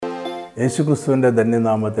യേശുക്രിസ്തുവിൻ്റെ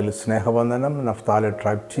ധന്യനാമത്തിൽ സ്നേഹവന്ദനം. Naphtali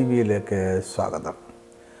tribe ടിവിയിലേക്ക് സ്വാഗതം.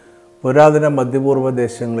 പുരാതന മധ്യപൂർവ്വ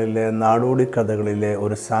ദേശങ്ങളിലെ നാടോടി കഥകളിലെ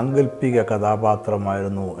ഒരു സാങ്കല്പിക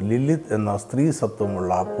കഥാപാത്രമായിരുന്നു ലിലിത്ത് എന്ന സ്ത്രീ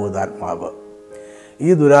സത്വമുള്ള ഭൂതാത്മാവ്.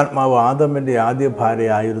 ഈ ദുരാത്മാവ് ആദമിൻ്റെ ആദ്യ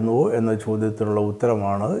ഭാര്യയായിരുന്നുവോ എന്ന ചോദ്യത്തിനുള്ള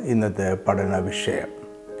ഉത്തരമാണ് ഇന്നത്തെ പഠന വിഷയം.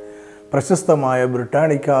 പ്രശസ്തമായ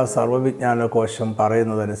ബ്രിട്ടാനിക്ക സർവ്വവിജ്ഞാനകോശം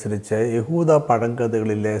പറയുന്നതനുസരിച്ച് യഹൂദ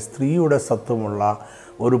പഴങ്കഥകളിലെ സ്ത്രീയുടെ സത്വമുള്ള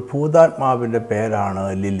ഒരു ഭൂതാത്മാവിൻ്റെ പേരാണ്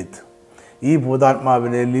ലിലിത്ത്. ഈ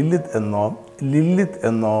ഭൂതാത്മാവിനെ ലില്ലിത്ത്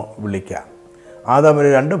എന്നോ വിളിക്കാം.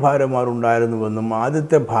 ആദാമിന് 2 ഭാര്യമാരുണ്ടായിരുന്നുവെന്നും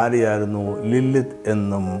ആദ്യത്തെ ഭാര്യയായിരുന്നു ലില്ലിത്ത്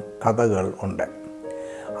എന്നും കഥകൾ ഉണ്ട്.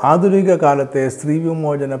 ആധുനിക കാലത്തെ സ്ത്രീ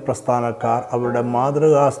വിമോചന പ്രസ്ഥാനക്കാർ അവരുടെ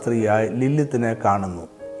മാതൃകാ സ്ത്രീയായി ലില്ലിത്തിനെ കാണുന്നു.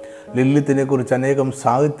 ലില്ലിത്തിനെ കുറിച്ച് അനേകം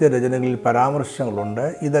സാഹിത്യ രചനകളിൽ പരാമർശങ്ങളുണ്ട്.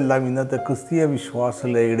 ഇതെല്ലാം ഇന്നത്തെ ക്രിസ്തീയ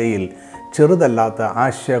വിശ്വാസികളുടെ ഇടയിൽ ചെറുതല്ലാത്ത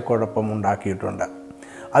ആശയക്കുഴപ്പം ഉണ്ടാക്കിയിട്ടുണ്ട്.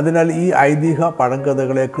 അതിനാൽ ഈ ഐതിഹ്യ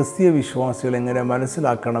പഴങ്കഥകളെ ക്രിസ്തീയ വിശ്വാസികൾ എങ്ങനെ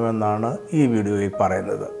മനസ്സിലാക്കണമെന്നാണ് ഈ വീഡിയോയിൽ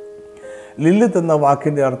പറയുന്നത്. ലില്ലിത്ത് എന്ന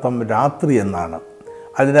വാക്കിൻ്റെ അർത്ഥം രാത്രി എന്നാണ്.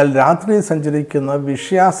 അതിനാൽ രാത്രിയിൽ സഞ്ചരിക്കുന്ന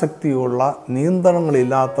വിഷയാസക്തിയുള്ള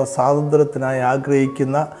നിയന്ത്രണങ്ങളില്ലാത്ത സ്വാതന്ത്ര്യത്തിനായി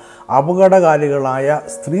ആഗ്രഹിക്കുന്ന അപകടകാരികളായ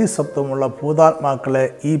സ്ത്രീ സത്വമുള്ള ഭൂതാത്മാക്കളെ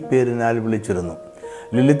ഈ പേരിനാൽ വിളിച്ചിരുന്നു.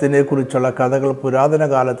 ലിലിത്തിനെ കുറിച്ചുള്ള കഥകൾ പുരാതന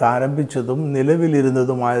കാലത്ത് ആരംഭിച്ചതും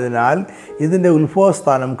നിലവിലിരുന്നതുമായതിനാൽ ഇതിൻ്റെ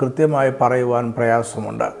ഉത്ഭവസ്ഥാനം കൃത്യമായി പറയുവാൻ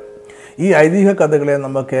പ്രയാസമുണ്ട്. ഈ ഐതിഹ്യ കഥകളെ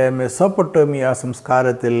നമുക്ക് മെസോപ്പൊട്ടേമിയ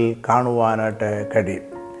സംസ്കാരത്തിൽ കാണുവാനായിട്ട് കഴിയും.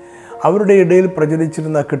 അവരുടെ ഇടയിൽ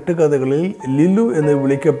പ്രചരിച്ചിരുന്ന കെട്ടുകഥകളിൽ ലിലു എന്ന്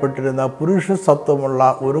വിളിക്കപ്പെട്ടിരുന്ന പുരുഷ സത്വമുള്ള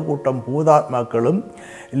ഒരു കൂട്ടം ഭൂതാത്മാക്കളും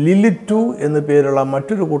ലിലിറ്റു എന്നു പേരുള്ള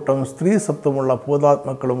മറ്റൊരു കൂട്ടം സ്ത്രീ സത്വമുള്ള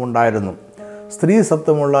ഭൂതാത്മാക്കളും ഉണ്ടായിരുന്നു. സ്ത്രീ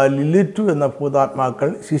സത്വമുള്ള ലിലിറ്റു എന്ന ഭൂതാത്മാക്കൾ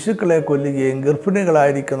ശിശുക്കളെ കൊല്ലുകയും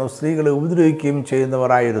ഗർഭിണികളായിരിക്കുന്ന സ്ത്രീകളെ ഉപദ്രവിക്കുകയും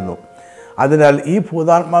ചെയ്യുന്നവരായിരുന്നു. അതിനാൽ ഈ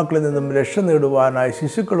ഭൂതാത്മാക്കളിൽ നിന്നും രക്ഷ നേടുവാനായി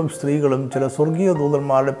ശിശുക്കളും സ്ത്രീകളും ചില സ്വർഗീയ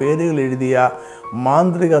ദൂതന്മാരുടെ പേരുകൾ എഴുതിയ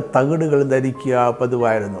മാന്ത്രിക തകിടുകൾ ധരിക്കുക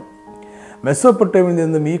പതിവായിരുന്നു. മെസോപ്പൊട്ടേമിയയിൽ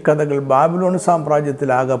നിന്നും ഈ കഥകൾ ബാബിലോൺ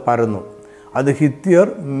സാമ്രാജ്യത്തിലാകെ പരന്നു. അത് ഹിത്യർ,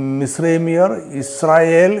 മിസ്രൈമിയർ,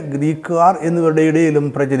 ഇസ്രായേൽ, ഗ്രീക്കുകാർ എന്നിവരുടെ ഇടയിലും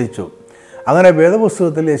പ്രചരിച്ചു. അങ്ങനെ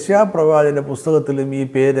വേദപുസ്തകത്തിൽ യെശയ്യാ പ്രവാചകന്റെ പുസ്തകത്തിലും ഈ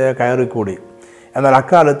പേര് കയറിക്കൂടി. എന്നാൽ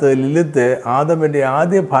അക്കാലത്ത് ലിലിത്ത് ആദമിൻ്റെ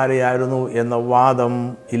ആദ്യ ഭാര്യയായിരുന്നു എന്ന വാദം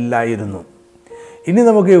ഇല്ലായിരുന്നു. ഇനി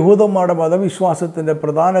നമുക്ക് യഹൂദന്മാരുടെ മതവിശ്വാസത്തിൻ്റെ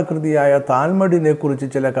പ്രധാന കൃതിയായ താൽമുദിനെ കുറിച്ച്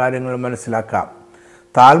ചില കാര്യങ്ങൾ മനസ്സിലാക്കാം.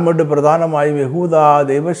 താൽമുദ് പ്രധാനമായും യഹൂദ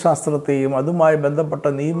ദൈവശാസ്ത്രത്തെയും അതുമായി ബന്ധപ്പെട്ട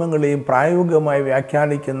നിയമങ്ങളെയും പ്രായോഗികമായി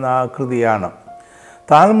വ്യാഖ്യാനിക്കുന്ന കൃതിയാണ്.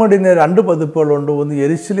 താൽമുദിന് 2 പതിപ്പുകളുണ്ട്. ഒന്ന്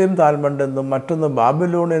യെരുശലേം താൽമുദ് എന്നും മറ്റൊന്ന്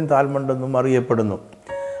ബാബിലോണിയൻ താൽമുദ് എന്നും അറിയപ്പെടുന്നു.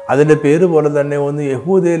 അതിൻ്റെ പേര് പോലെ തന്നെ ഒന്ന്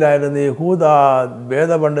യഹൂദയിലായിരുന്ന യഹൂദ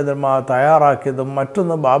വേദപണ്ഡിതന്മാർ തയ്യാറാക്കിയതും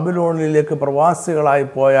മറ്റൊന്ന് ബാബിലോണിലേക്ക് പ്രവാസികളായി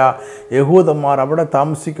പോയ യഹൂദന്മാർ അവിടെ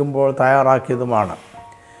താമസിക്കുമ്പോൾ തയ്യാറാക്കിയതുമാണ്.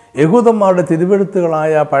 യഹൂദന്മാരുടെ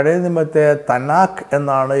തിരുവെഴുത്തുകളായ പഴയ നിയമത്തെ തനാഖ്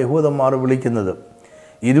എന്നാണ് യഹൂദന്മാർ വിളിക്കുന്നത്.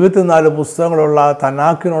 24 പുസ്തകങ്ങളുള്ള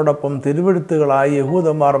തനാഖിനോടൊപ്പം തിരുവെഴുത്തുകളായി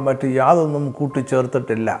യഹൂദന്മാർ മറ്റ് യാതൊന്നും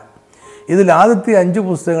കൂട്ടിച്ചേർത്തിട്ടില്ല. ഇതിൽ ആദ്യത്തെ 5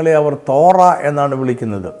 പുസ്തകങ്ങളെ അവർ തോറ എന്നാണ്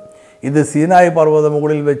വിളിക്കുന്നത്. ഇത് സീനായി പർവ്വത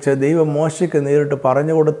മുകളിൽ വെച്ച് ദൈവം മോശയ്ക്ക് നേരിട്ട്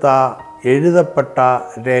പറഞ്ഞുകൊടുത്ത എഴുതപ്പെട്ട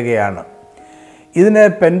രേഖയാണ്. ഇതിനെ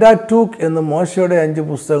പെൻറ്റാറ്റൂക്ക് എന്ന് മോശയുടെ 5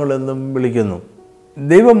 പുസ്തകങ്ങൾ എന്നും വിളിക്കുന്നു.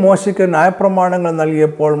 ദൈവം മോശയ്ക്ക് ന്യായപ്രമാണങ്ങൾ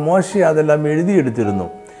നൽകിയപ്പോൾ മോശ അതെല്ലാം എഴുതിയെടുത്തിരുന്നു.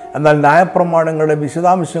 എന്നാൽ ന്യായപ്രമാണങ്ങളുടെ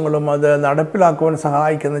വിശദാംശങ്ങളും അത് നടപ്പിലാക്കുവാൻ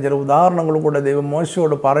സഹായിക്കുന്ന ചില ഉദാഹരണങ്ങളും കൂടെ ദൈവം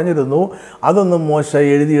മോശയോട് പറഞ്ഞിരുന്നു. അതൊന്നും മോശ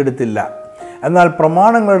എഴുതിയെടുത്തില്ല. എന്നാൽ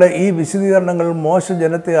പ്രമാണങ്ങളുടെ ഈ വിശദീകരണങ്ങൾ മോശ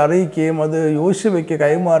ജനത്തെ അറിയിക്കുകയും അത് യോശുവയ്ക്ക്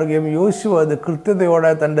കൈമാറുകയും യോശുവ അത്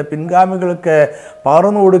കൃത്യതയോടെ തൻ്റെ പിൻഗാമികൾക്ക്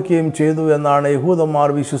പകർന്നു കൊടുക്കുകയും ചെയ്തു എന്നാണ്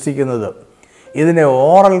യഹൂദന്മാർ വിശ്വസിക്കുന്നത്. ഇതിനെ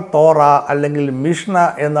ഓറൽ തോറ അല്ലെങ്കിൽ മിഷ്ന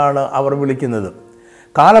എന്നാണ് അവർ വിളിക്കുന്നത്.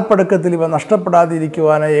 കാലപ്പഴക്കത്തിൽ ഇവ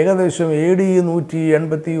നഷ്ടപ്പെടാതിരിക്കുവാനായി ഏകദേശം AD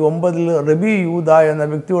 189 റബി യൂദ എന്ന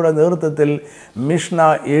വ്യക്തിയുടെ നേതൃത്വത്തിൽ മിഷ്ന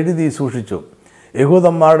എഴുതി സൂക്ഷിച്ചു.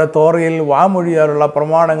 യഹൂദന്മാരുടെ തോറയിൽ വാമൊഴിയാലുള്ള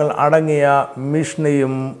പ്രമാണങ്ങൾ അടങ്ങിയ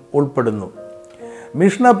മിഷ്നയും ഉൾപ്പെടുന്നു.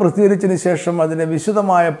 മിഷ്ന പ്രസിദ്ധീകരിച്ചതിന് ശേഷം അതിനെ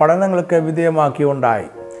വിശദമായ പഠനങ്ങൾക്ക് വിധേയമാക്കിയുണ്ടായി.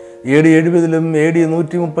 AD 70 AD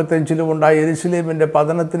 135 ഉണ്ടായ യെരുശലേമിൻ്റെ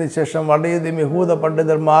പതനത്തിന് ശേഷം വളരെയധികം യഹൂദ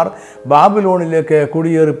പണ്ഡിതന്മാർ ബാബിലോണിലേക്ക്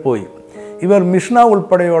കുടിയേറിപ്പോയി. ഇവർ മിഷ്ന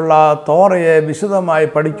ഉൾപ്പെടെയുള്ള തോറയെ വിശദമായി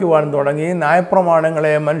പഠിക്കുവാൻ തുടങ്ങി.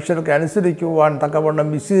 ന്യായപ്രമാണങ്ങളെ മനുഷ്യർക്ക് അനുസരിക്കുവാൻ തക്കവണ്ണം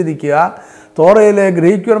വിശദീകരിക്കുക, തോറയിലെ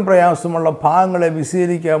ഗ്രഹിക്കുവാൻ പ്രയാസമുള്ള ഭാഗങ്ങളെ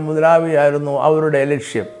വിശദീകരിക്കുക മുതലായവയായിരുന്നു അവരുടെ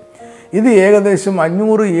ലക്ഷ്യം. ഇത് ഏകദേശം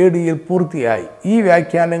 500 AD പൂർത്തിയായി. ഈ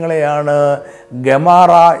വ്യാഖ്യാനങ്ങളെയാണ്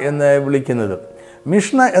ഗമാറ എന്ന് വിളിക്കുന്നത്.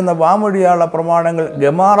 മിഷ്ന എന്ന വാമൊഴിയാള പ്രമാണങ്ങൾ,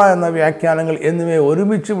 ഗമാറ എന്ന വ്യാഖ്യാനങ്ങൾ എന്നിവയെ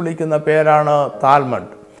ഒരുമിച്ച് വിളിക്കുന്ന പേരാണ് താൽമുദ്.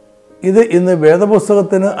 ഇത് ഇന്ന്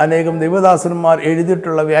വേദപുസ്തകത്തിന് അനേകം ദൈവദാസന്മാർ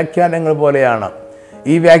എഴുതിയിട്ടുള്ള വ്യാഖ്യാനങ്ങൾ പോലെയാണ്.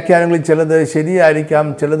 ഈ വ്യാഖ്യാനങ്ങളിൽ ചിലത് ശരിയായിരിക്കാം,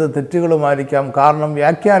 ചിലത് തെറ്റുകളുമായിരിക്കാം. കാരണം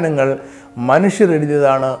വ്യാഖ്യാനങ്ങൾ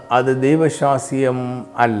മനുഷ്യരെഴുതിയതാണ്, അത് ദൈവശാസ്ത്രീയം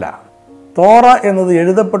അല്ല. തോറ എന്നത്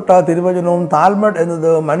എഴുതപ്പെട്ട തിരുവചനവും താൽമഡ്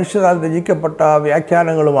എന്നത് മനുഷ്യരാൽ രചിക്കപ്പെട്ട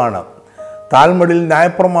വ്യാഖ്യാനങ്ങളുമാണ്. താൽമഡിൽ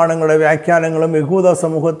ന്യായപ്രമാണങ്ങളുടെ വ്യാഖ്യാനങ്ങളും യഹൂദ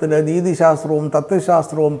സമൂഹത്തിൻ്റെ നീതിശാസ്ത്രവും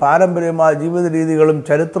തത്വശാസ്ത്രവും പാരമ്പര്യമായ ജീവിത രീതികളും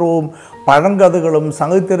ചരിത്രവും പഴങ്കഥകളും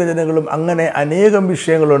സാഹിത്യരചനകളും അങ്ങനെ അനേകം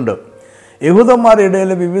വിഷയങ്ങളുണ്ട്. യഹൂദന്മാരുടെ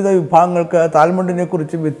ഇടയിലെ വിവിധ വിഭാഗങ്ങൾക്ക്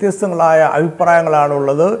താൽമഡിനെക്കുറിച്ച് വ്യത്യസ്തങ്ങളായ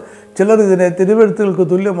അഭിപ്രായങ്ങളാണുള്ളത്. ചിലർ ഇതിനെ തിരുവെഴുത്തുകൾക്ക്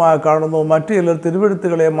തുല്യമായി കാണുന്നു, മറ്റു ചിലർ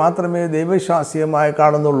തിരുവെഴുത്തുകളെ മാത്രമേ ദൈവശാസ്ത്രീയമായി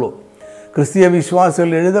കാണുന്നുള്ളൂ. ക്രിസ്തീയ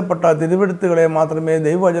വിശ്വാസികൾ എഴുതപ്പെട്ട തിരുവെഴുത്തുകളെ മാത്രമേ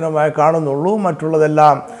ദൈവവചനമായി കാണുന്നുള്ളൂ.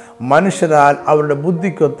 മറ്റുള്ളതെല്ലാം മനുഷ്യരാൽ അവരുടെ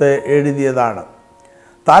ബുദ്ധിക്കൊത്ത് എഴുതിയതാണ്.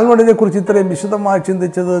 താൽമഡിനെക്കുറിച്ച് ഇത്രയും വിശദമായി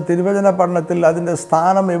ചിന്തിച്ചത് തിരുവചന പഠനത്തിൽ അതിൻ്റെ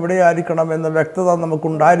സ്ഥാനം എവിടെയായിരിക്കണം എന്ന വ്യക്തത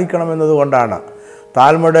നമുക്കുണ്ടായിരിക്കണം എന്നതുകൊണ്ടാണ്.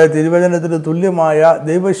 താൽമഡ് തിരുവചനത്തിന് തുല്യമായ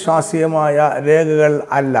ദൈവശാസ്ത്രീയമായ രേഖകൾ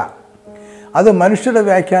അല്ല. അത് മനുഷ്യരുടെ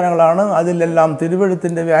വ്യാഖ്യാനങ്ങളാണ്. അതിലെല്ലാം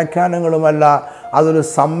തിരുവെഴുത്തിൻ്റെ വ്യാഖ്യാനങ്ങളുമല്ല. അതൊരു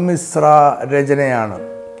സമ്മിശ്ര രചനയാണ്.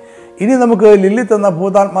 ഇനി നമുക്ക് ലില്ലിത്ത് എന്ന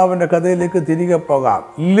ഭൂതാത്മാവിൻ്റെ കഥയിലേക്ക് തിരികെ പോകാം.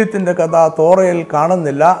 ലില്ലിത്തിൻ്റെ കഥ തോറയിൽ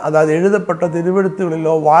കാണുന്നില്ല. അതായത് എഴുതപ്പെട്ട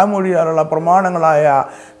തിരുവെഴുത്തുകളിലോ വാമൊഴിയാലുള്ള പ്രമാണങ്ങളായ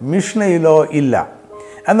മിഷ്നയിലോ ഇല്ല.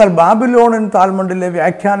 എന്നാൽ ബാബിലോണിയൻ താൽമഡിലെ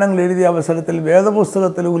വ്യാഖ്യാനങ്ങൾ എഴുതിയ അവസരത്തിൽ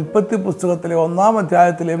വേദപുസ്തകത്തിലെ ഉൽപ്പത്തി പുസ്തകത്തിലെ 1-ാം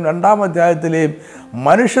അധ്യായത്തിലെയും 2-ാം അധ്യായത്തിലെയും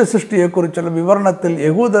മനുഷ്യ സൃഷ്ടിയെക്കുറിച്ചുള്ള വിവരണത്തിൽ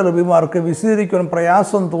യഹൂദ റബിമാർക്ക് വിശദീകരിക്കാൻ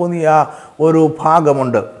പ്രയാസം തോന്നിയ ഒരു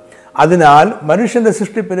ഭാഗമുണ്ട്. അതിനാൽ മനുഷ്യൻ്റെ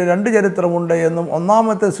സൃഷ്ടിപ്പിന് 2 ചരിത്രമുണ്ട് എന്നും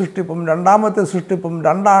 1-ാമത്തെ സൃഷ്ടിപ്പും 2-ാമത്തെ സൃഷ്ടിപ്പും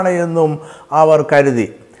 2 എന്നും അവർ കരുതി.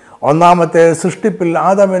 1-ാമത്തെ സൃഷ്ടിപ്പിൽ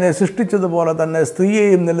ആദാമിനെ സൃഷ്ടിച്ചതുപോലെ തന്നെ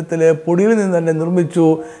സ്ത്രീയെയും നിലത്തിലെ പൊടിയിൽ നിന്ന് തന്നെ നിർമ്മിച്ചു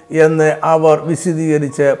എന്ന് അവർ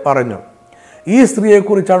വിശദീകരിച്ച് പറഞ്ഞു. ഈ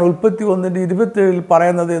സ്ത്രീയെക്കുറിച്ചാണ് ഉൽപ്പത്തി 1:27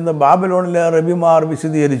 പറയുന്നത് എന്ന് ബാബിലോണിലെ റബിമാർ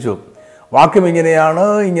വിശദീകരിച്ചു. വാക്യം ഇങ്ങനെയാണ്: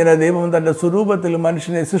 ഇങ്ങനെ ദൈവം തൻ്റെ സ്വരൂപത്തിൽ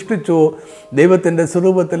മനുഷ്യനെ സൃഷ്ടിച്ചു, ദൈവത്തിൻ്റെ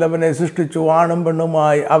സ്വരൂപത്തിൽ അവനെ സൃഷ്ടിച്ചു, ആണും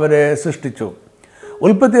പെണ്ണുമായി അവരെ സൃഷ്ടിച്ചു.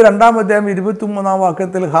 ഉൽപ്പത്തി 2-ാം അധ്യായം 23-ാം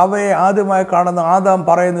വാക്യത്തിൽ ഹവയെ ആദ്യമായി കാണുന്ന ആദാം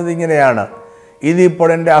പറയുന്നത് ഇങ്ങനെയാണ്: ഇതിപ്പോൾ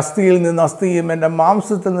എൻ്റെ അസ്ഥിയിൽ നിന്ന് അസ്ഥിയും എൻ്റെ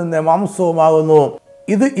മാംസത്തിൽ നിന്ന് മാംസവുമാകുന്നു.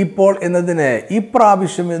 ഇത് ഇപ്പോൾ എന്നതിന്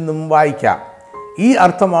ഇപ്രാവശ്യം എന്നും വായിക്കാം. ഈ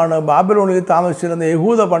അർത്ഥമാണ് ബാബിലോണിൽ താമസിച്ചിരുന്ന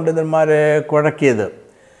യഹൂദ പണ്ഡിതന്മാരെ കുഴക്കിയത്.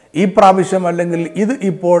 ഈ പ്രാവശ്യം അല്ലെങ്കിൽ ഇത്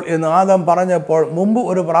ഇപ്പോൾ എന്ന് ആദാം പറഞ്ഞപ്പോൾ മുമ്പ്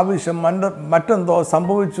ഒരു പ്രാവശ്യം മറ്റെന്തോ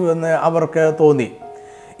സംഭവിച്ചു എന്ന് അവർക്ക് തോന്നി.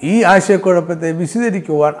 ഈ ആശയക്കുഴപ്പത്തെ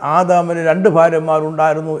വിശദീകരിക്കുവാൻ ആദാമിന് 2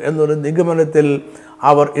 ഭാര്യമാരുണ്ടായിരുന്നു എന്നൊരു നിഗമനത്തിൽ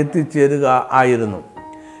അവർ എത്തിച്ചേരുക ആയിരുന്നു.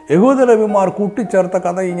 യഹൂദ റബിമാർ കൂട്ടിച്ചേർത്ത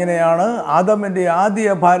കഥ ഇങ്ങനെയാണ്: ആദാമിൻ്റെ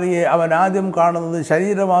ആദ്യ ഭാര്യയെ അവൻ ആദ്യം കാണുന്നത്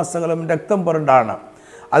ശരീരമാസകലം രക്തം പുരണ്ടാണ്.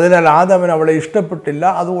 അതിനാൽ ആദാമിന് അവളെ ഇഷ്ടപ്പെട്ടില്ല.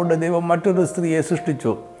 അതുകൊണ്ട് ദൈവം മറ്റൊരു സ്ത്രീയെ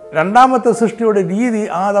സൃഷ്ടിച്ചു. 2-ാമത്തെ സൃഷ്ടിയുടെ രീതി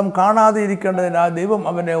ആദാം കാണാതെ ഇരിക്കേണ്ടതിനാൽ ദൈവം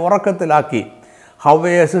അവനെ ഉറക്കത്തിലാക്കി.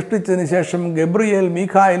 ഹവ്വയെ സൃഷ്ടിച്ചതിന് ശേഷം ഗബ്രിയേൽ,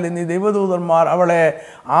 മീഖായേൽ എന്നീ ദൈവദൂതന്മാർ അവളെ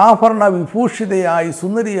ആഭരണ വിഭൂഷിതയായി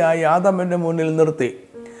സുന്ദരിയായി ആദാമിൻ്റെ മുന്നിൽ നിർത്തി.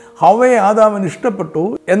 ഹവ്വയെ ആദാമിന് ഇഷ്ടപ്പെട്ടു.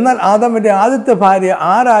 എന്നാൽ ആദാമിൻ്റെ ആദ്യത്തെ ഭാര്യ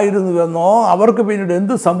ആരായിരുന്നുവെന്നോ അവർക്ക് പിന്നീട്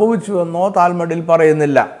എന്ത് സംഭവിച്ചുവെന്നോ താൽമഡിൽ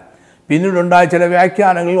പറയുന്നില്ല. പിന്നീടുണ്ടായ ചില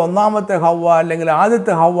വ്യാഖ്യാനങ്ങളിൽ 1-ാമത്തെ ഹവ്വ അല്ലെങ്കിൽ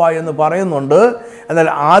ആദ്യത്തെ ഹവ്വ എന്ന് പറയുന്നുണ്ട്. എന്നാൽ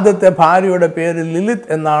ആദ്യത്തെ ഭാര്യയുടെ പേര് ലിലിത്ത്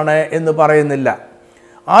എന്നാണ് എന്ന് പറയുന്നില്ല.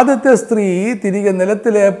 ആദ്യത്തെ സ്ത്രീ തിരികെ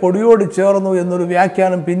നിലത്തിലെ പൊടിയോട് ചേർന്നു എന്നൊരു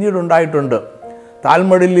വ്യാഖ്യാനം പിന്നീടുണ്ടായിട്ടുണ്ട്.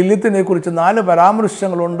 താൽമഡിൽ ലിലിത്തിനെ കുറിച്ച് 4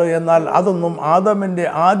 പരാമർശങ്ങളുണ്ട്. എന്നാൽ അതൊന്നും ആദാമിൻ്റെ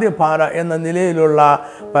ആദ്യ ഭാര്യ എന്ന നിലയിലുള്ള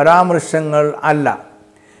പരാമർശങ്ങൾ അല്ല.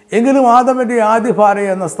 എങ്കിലും ആദാമിൻ്റെ ആദ്യ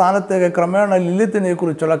ഭാര്യ എന്ന സ്ഥാനത്തേക്ക് ക്രമേണ ലിലിത്തിനെ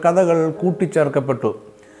കുറിച്ചുള്ള കഥകൾ കൂട്ടിച്ചേർക്കപ്പെട്ടു.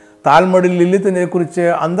 താൽമഡിൽ ലിലിത്തിനെ കുറിച്ച്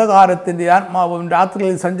അന്ധകാരത്തിൻ്റെ ആത്മാവും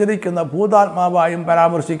രാത്രിയിൽ സഞ്ചരിക്കുന്ന ഭൂതാത്മാവായും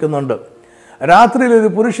പരാമർശിക്കുന്നുണ്ട്. രാത്രിയിൽ ഒരു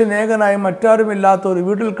പുരുഷൻ ഏകനായി മറ്റാരുമില്ലാത്ത ഒരു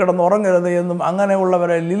വീട്ടിൽ കിടന്നുറങ്ങരുത് എന്നും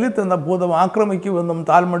അങ്ങനെയുള്ളവരെ ലിലിത്ത് എന്ന ഭൂതം ആക്രമിക്കുമെന്നും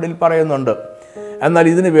താൽമഡിൽ പറയുന്നുണ്ട്. എന്നാൽ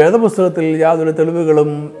ഇതിന് വേദപുസ്തകത്തിൽ യാതൊരു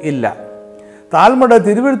തെളിവുകളും ഇല്ല. താൽമഡ്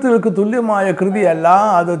തിരുവെഴുത്തുകൾക്ക് തുല്യമായ കൃതിയല്ല.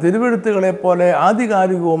 അത് തിരുവെഴുത്തുകളെപ്പോലെ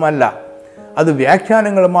ആധികാരികവുമല്ല. അത്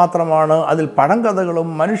വ്യാഖ്യാനങ്ങൾ മാത്രമാണ്. അതിൽ പഴങ്കഥകളും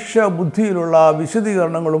മനുഷ്യ ബുദ്ധിയിലുള്ള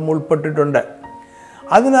വിശദീകരണങ്ങളും ഉൾപ്പെട്ടിട്ടുണ്ട്.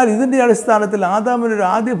 അതിനാൽ ഇതിൻ്റെ അടിസ്ഥാനത്തിൽ ആദാമിനൊരു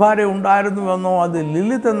ആദ്യ ഭാര്യ ഉണ്ടായിരുന്നുവെന്നോ അത്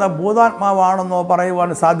ലിലിത്ത് എന്ന ഭൂതാത്മാവാണെന്നോ പറയുവാൻ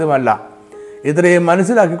സാധ്യമല്ല. ഇത്രയും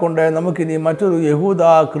മനസ്സിലാക്കിക്കൊണ്ട് നമുക്കിനി മറ്റൊരു യഹൂദ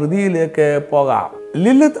കൃതിയിലേക്ക് പോകാം.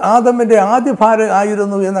 ലിലിത്ത് ആദാമിൻ്റെ ആദ്യ ഭാര്യ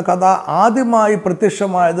ആയിരുന്നു എന്ന കഥ ആദ്യമായി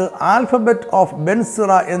പ്രത്യക്ഷമായത് ആൽഫബറ്റ് ഓഫ്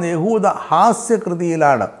ബെൻസിറ എന്ന യഹൂദ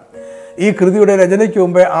ഹാസ്യകൃതിയിലാണ്. ഈ കൃതിയുടെ രചനയ്ക്ക്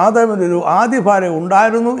മുമ്പേ ആദാമിനൊരു ആദ്യ ഭാര്യ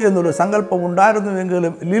ഉണ്ടായിരുന്നു എന്നൊരു സങ്കല്പം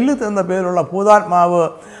ഉണ്ടായിരുന്നുവെങ്കിലും ലിലിത്ത് എന്ന പേരുള്ള ഭൂതാത്മാവ്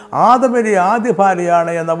ആദാമിൻ്റെ ആദ്യ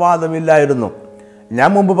ഭാര്യയാണ് എന്ന വാദമില്ലായിരുന്നു. ഞാൻ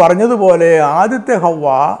മുമ്പ് പറഞ്ഞതുപോലെ ആദ്യത്തെ ഹവ്വ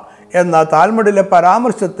എന്ന താൽമഡിലെ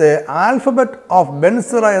പരാമർശത്തെ ആൽഫബറ്റ് ഓഫ്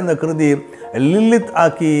ബെൻസിറ എന്ന കൃതി ലിലിത്ത്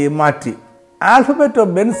ആക്കി മാറ്റി. ആൽഫബറ്റ്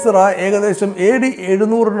ഓഫ് ബെൻസിറ ഏകദേശം AD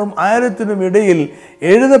 700-നും 1000-നും ഇടയിൽ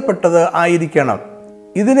എഴുതപ്പെട്ടത് ആയിരിക്കണം.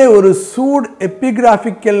 ഇതിനെ ഒരു സൂഡ്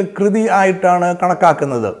എപ്പിഗ്രാഫിക്കൽ കൃതി ആയിട്ടാണ്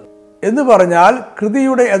കണക്കാക്കുന്നത്. എന്ന് പറഞ്ഞാൽ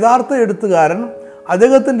കൃതിയുടെ യഥാർത്ഥ എഴുത്തുകാരൻ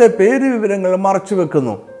അദ്ദേഹത്തിൻ്റെ പേര് വിവരങ്ങൾ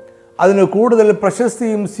മറച്ചുവെക്കുന്നു. അതിന് കൂടുതൽ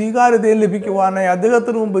പ്രശസ്തിയും സ്വീകാര്യതയും ലഭിക്കുവാനായി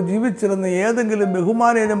അദ്ദേഹത്തിന് മുമ്പ് ജീവിച്ചിരുന്ന ഏതെങ്കിലും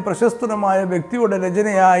ബഹുമാനീയനും പ്രശസ്തനുമായ വ്യക്തിയുടെ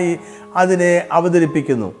രചനയായി അതിനെ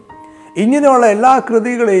അവതരിപ്പിക്കുന്നു. ഇങ്ങനെയുള്ള എല്ലാ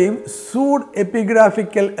കൃതികളെയും സൂഡ്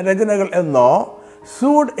എപ്പിഗ്രാഫിക്കൽ രചനകൾ എന്നോ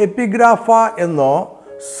സൂഡ് എപ്പിഗ്രാഫ എന്നോ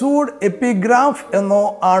സൂഡ് എപ്പിഗ്രാഫ് എന്നോ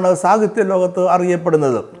ആണ് സാഹിത്യ ലോകത്ത്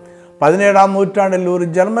അറിയപ്പെടുന്നത്. 17-ാം നൂറ്റാണ്ടിൽ ഒരു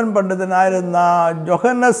ജർമ്മൻ പണ്ഡിതനായിരുന്ന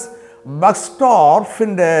ജോഹന്നസ്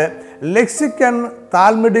ബക്സ്റ്റോർഫിൻ്റെ ലെക്സിക്കൻ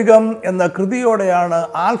താൽമിഡികം എന്ന കൃതിയോടെയാണ്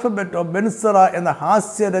ആൽഫബറ്റ് ഓഫ് ബെൻസിറ എന്ന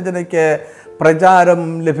ഹാസ്യരചനയ്ക്ക് പ്രചാരം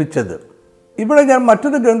ലഭിച്ചത്. ഇവിടെ ഞാൻ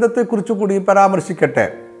മറ്റൊരു ഗ്രന്ഥത്തെക്കുറിച്ച് കൂടി പരാമർശിക്കട്ടെ.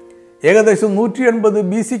 ഏകദേശം 180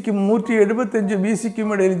 BC-ക്കും 175 BC-ക്കും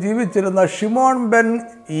ഇടയിൽ ജീവിച്ചിരുന്ന ഷിമോൺ ബെൻ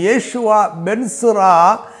യേശുവ ബെൻസിറ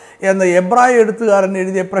എന്ന എബ്രായ എഴുത്തുകാരൻ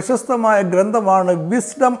എഴുതിയ പ്രശസ്തമായ ഗ്രന്ഥമാണ്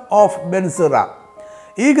വിസ്ഡം ഓഫ് ബെൻസിറ.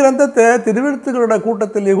 ഈ ഗ്രന്ഥത്തെ തിരുവെഴുത്തുകളുടെ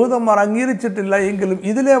കൂട്ടത്തിൽ യഹൂദന്മാർ അംഗീകരിച്ചിട്ടില്ല എങ്കിലും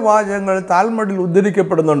ഇതിലെ വാചകങ്ങൾ താൽമുഡിൽ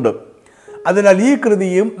ഉദ്ധരിക്കപ്പെടുന്നുണ്ട്. അതിനാൽ ഈ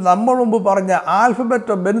കൃതിയും നമ്മൾ മുമ്പ് പറഞ്ഞ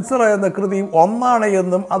ആൽഫബറ്റ് ഓഫ് ബെൻസിറ എന്ന കൃതിയും ഒന്നാണ്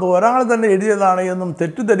എന്നും അത് ഒരാൾ തന്നെ എഴുതിയതാണ് എന്നും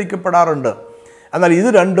തെറ്റിദ്ധരിക്കപ്പെടാറുണ്ട്. എന്നാൽ ഇത്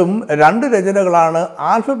രണ്ടും രണ്ട് രചനകളാണ്.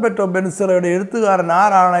 ആൽഫബറ്റ് ഓഫ് ബെൻസിറയുടെ എഴുത്തുകാരൻ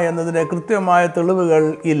ആരാണ് എന്നതിന് കൃത്യമായ തെളിവുകൾ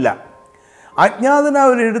ഇല്ല. അജ്ഞാതനായ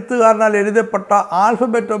ഒരു എഴുത്തുകാരനാൽ എഴുതപ്പെട്ട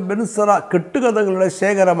ആൽഫബറ്റ് ഓഫ് ബെൻസിറ കെട്ടുകഥകളുടെ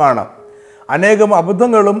ശേഖരമാണ്. അനേകം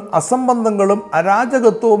അബദ്ധങ്ങളും അസംബന്ധങ്ങളും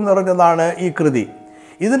അരാജകത്വവും നിറഞ്ഞതാണ് ഈ കൃതി.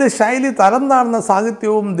 ഇതിൻ്റെ ശൈലി തരം താഴ്ന്ന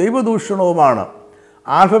സാഹിത്യവും ദൈവദൂഷണവുമാണ്.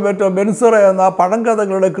 ആൽഫബറ്റ് ഓഫ് ബെൻസിറ എന്ന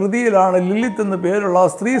പഴങ്കഥകളുടെ കൃതിയിലാണ് ലിലിത്ത് എന്ന് പേരുള്ള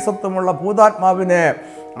സ്ത്രീ സത്വമുള്ള ഭൂതാത്മാവിനെ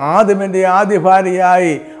ആദിമൻ്റെ ആദ്യ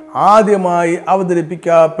ഭാര്യയായി ആദ്യമായി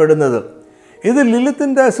അവതരിപ്പിക്കപ്പെടുന്നത്. ഇത്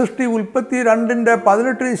ലിലിത്തിൻ്റെ സൃഷ്ടി ഉൽപ്പത്തി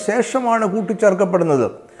 2:18 ശേഷമാണ് കൂട്ടിച്ചേർക്കപ്പെടുന്നത്.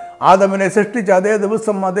 ആദമിനെ സൃഷ്ടിച്ച അതേ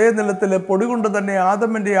ദിവസം അതേ നിലത്തിലെ പൊടി കൊണ്ട് തന്നെ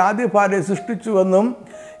ആദമിൻ്റെ ആദ്യ ഭാര്യയെ സൃഷ്ടിച്ചുവെന്നും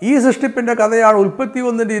ഈ സൃഷ്ടിപ്പിൻ്റെ കഥയാണ് ഉൽപ്പത്തി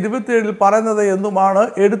 1:27 പറയുന്നത് എന്നുമാണ്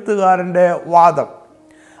എഴുത്തുകാരൻ്റെ വാദം.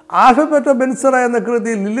 ആൽഫബറ്റ് ഓഫ് ബെൻസിറ എന്ന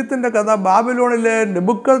കൃതി ലിലിത്തിൻ്റെ കഥ ബാബിലോണിലെ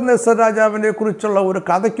നെബൂഖദ്നേസർ രാജാവിനെ കുറിച്ചുള്ള ഒരു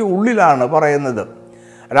കഥയ്ക്ക് ഉള്ളിലാണ് പറയുന്നത്.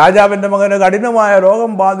 രാജാവിൻ്റെ മകന് കഠിനമായ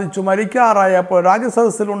രോഗം ബാധിച്ചു മരിക്കാറായപ്പോൾ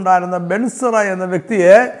രാജസദസ്സിലുണ്ടായിരുന്ന ബെൻസിറ എന്ന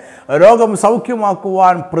വ്യക്തിയെ രോഗം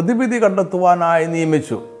സൗഖ്യമാക്കുവാൻ പ്രതിവിധി കണ്ടെത്തുവാനായി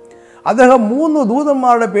നിയമിച്ചു. അദ്ദേഹം 3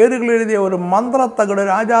 ദൂതന്മാരുടെ പേരുകൾ എഴുതിയ ഒരു മന്ത്രത്തകിട്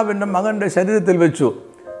രാജാവിൻ്റെ മകൻ്റെ ശരീരത്തിൽ വെച്ചു.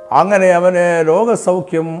 അങ്ങനെ അവന്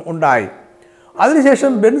രോഗസൗഖ്യം ഉണ്ടായി.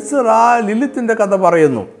 അതിനുശേഷം ബെൻസിറ ലിലിത്തിൻ്റെ കഥ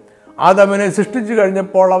പറയുന്നു. ആദമിനെ സൃഷ്ടിച്ചു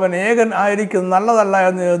കഴിഞ്ഞപ്പോൾ അവൻ ഏകൻ ആയിരിക്കും നല്ലതല്ല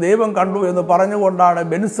എന്ന് ദൈവം കണ്ടു എന്ന് പറഞ്ഞുകൊണ്ടാണ്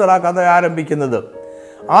ബെൻസിറ കഥ ആരംഭിക്കുന്നത്.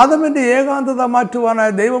 ആദമിൻ്റെ ഏകാന്തത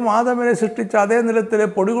മാറ്റുവാനായി ദൈവം ആദമിനെ സൃഷ്ടിച്ച അതേ നിലത്തിലെ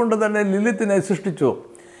പൊടി കൊണ്ട് തന്നെ ലിലിത്തിനെ സൃഷ്ടിച്ചു.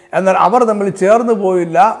 എന്നാൽ അവർ തമ്മിൽ ചേർന്ന്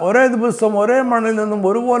പോയില്ല. ഒരേ ദിവസം ഒരേ മണ്ണിൽ നിന്നും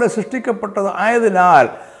ഒരുപോലെ സൃഷ്ടിക്കപ്പെട്ടത് ആയതിനാൽ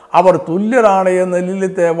അവർ തുല്യരാണ് എന്ന്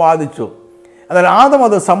ലിലിത്തെ വാദിച്ചു. എന്നാൽ ആദം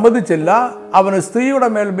അത് സമ്മതിച്ചില്ല. അവന് സ്ത്രീയുടെ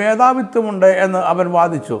മേൽ മേധാവിത്വമുണ്ട് എന്ന് അവൻ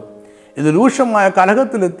വാദിച്ചു. ഇത് രൂക്ഷമായ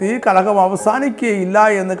കലഹത്തിലെത്തി. കലഹം അവസാനിക്കുകയില്ല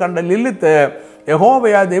എന്ന് കണ്ട ലിലിത്ത്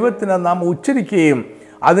യഹോവയായ ദൈവത്തിനെ നാം ഉച്ചരിക്കുകയും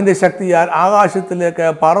അതിൻ്റെ ശക്തിയാൽ ആകാശത്തിലേക്ക്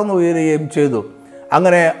പറന്നുയരുകയും ചെയ്തു.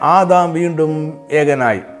 അങ്ങനെ ആദാം വീണ്ടും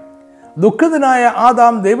ഏകനായി. ദുഃഖിതനായ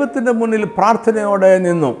ആദാം ദൈവത്തിൻ്റെ മുന്നിൽ പ്രാർത്ഥനയോടെ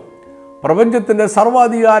നിന്നു. പ്രപഞ്ചത്തിൻ്റെ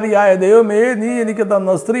സർവാധികാരിയായ ദൈവമേ, നീ എനിക്ക്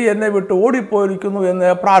തന്ന സ്ത്രീ എന്നെ വിട്ട് ഓടിപ്പോയിരിക്കുന്നു എന്ന്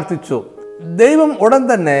പ്രാർത്ഥിച്ചു. ദൈവം ഉടൻ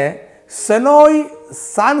തന്നെ സെനോയ്,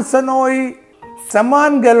 സാൻസെനോയ്,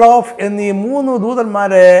 സെമാൻഗലോഫ് എന്നീ 3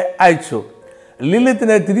 ദൂതന്മാരെ അയച്ചു.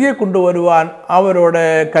 ലിലിത്തിനെ തിരികെ കൊണ്ടുവരുവാൻ അവരോട്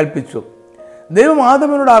കൽപ്പിച്ചു. ദൈവം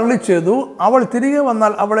ആദമിനോട് അരുളി ചെയ്തു, അവൾ തിരികെ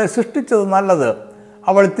വന്നാൽ അവളെ സൃഷ്ടിച്ചത് നല്ലത്.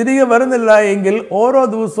 അവൾ തിരികെ വരുന്നില്ല എങ്കിൽ ഓരോ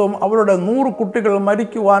ദിവസവും അവളുടെ 100 കുട്ടികൾ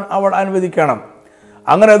മരിക്കുവാൻ അവൾ അനുവദിക്കണം.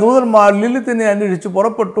 അങ്ങനെ ദൂതന്മാർ ലിലിത്തിനെ അന്വേഷിച്ച്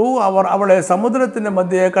പുറപ്പെട്ടു. അവർ അവളെ സമുദ്രത്തിൻ്റെ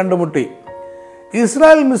മധ്യേ കണ്ടുമുട്ടി.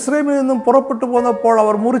 ഇസ്രായേൽ മിസ്രൈമിൽ നിന്നും പുറപ്പെട്ടു പോന്നപ്പോൾ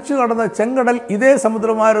അവർ മുറിച്ചു കടന്ന ചെങ്കടൽ ഇതേ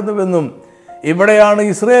സമുദ്രമായിരുന്നുവെന്നും ഇവിടെയാണ്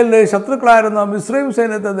ഇസ്രായേലിലെ ശത്രുക്കളായിരുന്ന മിസ്രൈം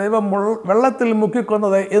സൈന്യത്തെ ദൈവം വെള്ളത്തിൽ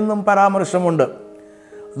മുക്കിക്കൊന്നത് എന്നും പരാമർശമുണ്ട്.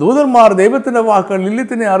 ദൂതന്മാർ ദൈവത്തിൻ്റെ വാക്കുകൾ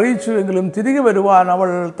ലിലിത്തിനെ അറിയിച്ചുവെങ്കിലും തിരികെ വരുവാൻ അവൾ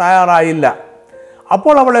തയ്യാറായില്ല.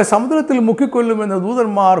 അപ്പോൾ അവളെ സമുദ്രത്തിൽ മുക്കിക്കൊല്ലുമെന്ന്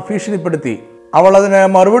ദൂതന്മാർ ഭീഷണിപ്പെടുത്തി. അവൾ അതിന്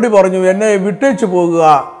മറുപടി പറഞ്ഞു, എന്നെ വിട്ടേച്ചു പോകുക.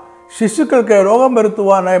 ശിശുക്കൾക്ക് രോഗം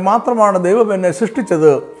വരുത്തുവാനായി മാത്രമാണ് ദൈവം എന്നെ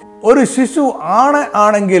സൃഷ്ടിച്ചത്. ഒരു ശിശു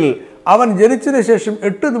ആണെങ്കിൽ അവൻ ജനിച്ചതിന് ശേഷം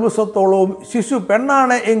 8 ദിവസത്തോളവും, ശിശു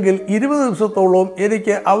പെണ്ണാണ് എങ്കിൽ 20 ദിവസത്തോളവും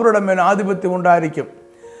എനിക്ക് അവരുടെ മേൽ ആധിപത്യം ഉണ്ടായിരിക്കും.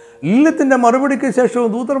 ലിലിത്തിൻ്റെ മറുപടിക്ക് ശേഷവും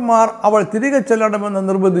ദൂതന്മാർ അവൾ തിരികെ ചെല്ലണമെന്ന്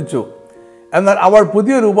നിർബന്ധിച്ചു. എന്നാൽ അവൾ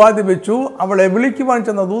പുതിയൊരു ഉപാധി വെച്ചു. അവളെ വിളിക്കുവാൻ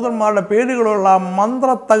ചെന്ന ദൂതന്മാരുടെ പേരുകളുള്ള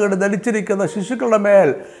മന്ത്രത്തകിട് ധരിച്ചിരിക്കുന്ന ശിശുക്കളുടെ മേൽ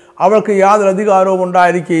അവൾക്ക് യാതൊരു അധികാരവും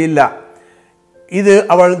ഉണ്ടായിരിക്കുകയില്ല. ഇത്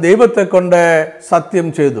അവൾ ദൈവത്തെ കൊണ്ട് സത്യം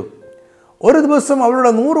ചെയ്തു. ഒരു ദിവസം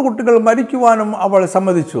അവളുടെ 100 കുട്ടികൾ മരിക്കുവാനും അവൾ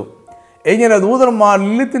സമ്മതിച്ചു. ഇങ്ങനെ ദൂതന്മാർ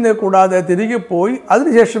ലില്ലിത്തിനെ കൂടാതെ തിരികെ പോയി.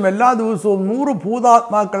 അതിനുശേഷം എല്ലാ ദിവസവും 100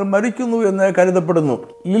 ഭൂതാത്മാക്കൾ മരിക്കുന്നു എന്ന് കരുതപ്പെടുന്നു.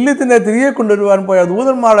 ലില്ലിത്തിനെ തിരികെ കൊണ്ടുവരുവാൻ പോയ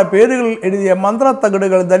ദൂതന്മാരുടെ പേരുകൾ എഴുതിയ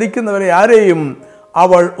മന്ത്രത്തകിടുകൾ ധരിക്കുന്നവരെ ആരെയും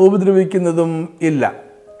അവൾ ഉപദ്രവിക്കുന്നതും ഇല്ല.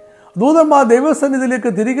 ദൂതന്മാർ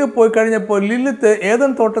ദൈവസന്നിധിയിലേക്ക് തിരികെ പോയി കഴിഞ്ഞപ്പോൾ ലില്ലിത്ത്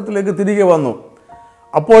ഏദൻ തോട്ടത്തിലേക്ക് തിരികെ വന്നു.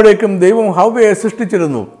 അപ്പോഴേക്കും ദൈവം ഹവ്വയെ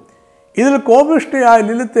സൃഷ്ടിച്ചിരുന്നു. ഇതിൽ കോപിഷ്ഠയായ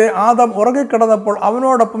ലില്ലിത്തെ ആദം ഉറങ്ങിക്കിടന്നപ്പോൾ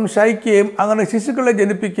അവനോടൊപ്പം ശയിക്കുകയും അങ്ങനെ ശിശുക്കളെ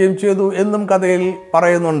ജനിപ്പിക്കുകയും ചെയ്തു എന്നും കഥയിൽ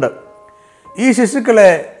പറയുന്നുണ്ട്. ഈ ശിശുക്കളെ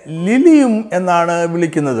ലിലിയും എന്നാണ്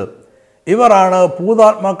വിളിക്കുന്നത്. ഇവരാണ്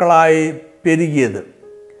ഭൂതാത്മാക്കളായി പെരുകിയത്.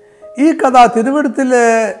 ഈ കഥ തിരുവെഴുത്തിലെ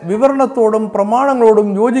വിവരണത്തോടും പ്രമാണങ്ങളോടും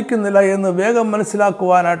യോജിക്കുന്നില്ല എന്ന് വേഗം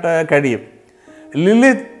മനസ്സിലാക്കുവാനായിട്ട് കഴിയും.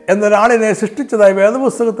 ലിലിത്ത് എന്നൊരാളിനെ സൃഷ്ടിച്ചതായി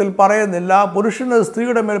വേദപുസ്തകത്തിൽ പറയുന്നില്ല. പുരുഷന്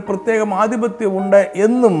സ്ത്രീയുടെ മേൽ പ്രത്യേകം ആധിപത്യമുണ്ട്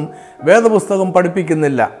എന്നും വേദപുസ്തകം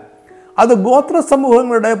പഠിപ്പിക്കുന്നില്ല. അത് ഗോത്ര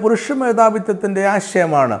സമൂഹങ്ങളുടെ പുരുഷ മേധാവിത്വത്തിൻ്റെ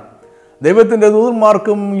ആശയമാണ്. ദൈവത്തിൻ്റെ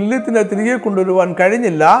ദൂതന്മാർക്കും ലിലിത്തിനെ തിരികെ കൊണ്ടുവരുവാൻ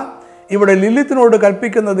കഴിഞ്ഞില്ല. ഇവിടെ ലിലിത്തിനോട്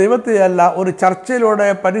കൽപ്പിക്കുന്ന ദൈവത്തെയല്ല, ഒരു ചർച്ചയിലൂടെ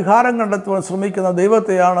പരിഹാരം കണ്ടെത്തുവാൻ ശ്രമിക്കുന്ന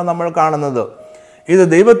ദൈവത്തെയാണ് നമ്മൾ കാണുന്നത്. ഇത്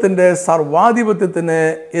ദൈവത്തിൻ്റെ സർവാധിപത്യത്തിന്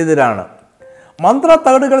എതിരാണ്.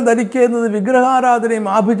 മന്ത്രത്തകിടുകൾ ധരിക്കുക എന്നത് വിഗ്രഹാരാധനയും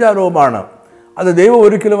ആഭിചാരവുമാണ്. അത് ദൈവം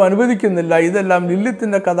ഒരിക്കലും അനുവദിക്കുന്നില്ല. ഇതെല്ലാം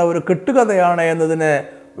ലില്ലിത്തിൻ്റെ കഥ ഒരു കെട്ടുകഥയാണ് എന്നതിന്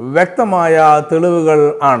വ്യക്തമായ തെളിവുകൾ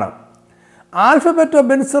ആണ്. ആൽഫബറ്റ് ഓഫ്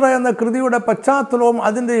ബെൻസിറ എന്ന കൃതിയുടെ പശ്ചാത്തലവും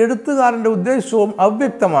അതിൻ്റെ എഴുത്തുകാരൻ്റെ ഉദ്ദേശവും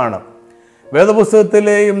അവ്യക്തമാണ്.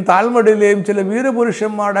 വേദപുസ്തകത്തിലെയും താൽമുഡിലെയും ചില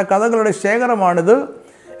വീരപുരുഷന്മാരുടെ കഥകളുടെ ശേഖരമാണിത്.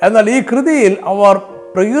 എന്നാൽ ഈ കൃതിയിൽ അവർ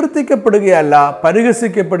പ്രകീർത്തിക്കപ്പെടുകയല്ല,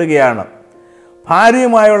 പരിഹസിക്കപ്പെടുകയാണ്.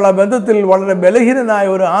 ഭാര്യയുമായുള്ള ബന്ധത്തിൽ വളരെ ബലഹീനനായ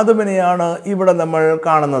ഒരു ആദമിനെയാണ് ഇവിടെ നമ്മൾ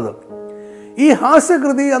കാണുന്നത്. ഈ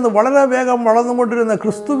ഹാസ്യകൃതി അന്ന് വളരെ വേഗം വളർന്നുകൊണ്ടിരുന്ന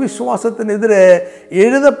ക്രിസ്തു വിശ്വാസത്തിനെതിരെ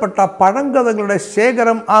എഴുതപ്പെട്ട പഴങ്കഥകളുടെ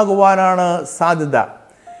ശേഖരം ആകുവാനാണ് സാധ്യത.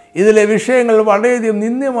 ഇതിലെ വിഷയങ്ങൾ വളരെയധികം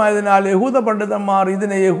നിന്ദ്യമായതിനാൽ യഹൂദ പണ്ഡിതന്മാർ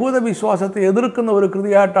ഇതിനെ യഹൂദ വിശ്വാസത്തെ എതിർക്കുന്ന ഒരു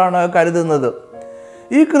കൃതിയായിട്ടാണ് കരുതുന്നത്.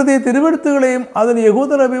 ഈ കൃതി തിരുവെഴുത്തുകളെയും അതിന്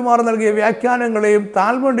യഹൂദ റബിമാർ നൽകിയ വ്യാഖ്യാനങ്ങളെയും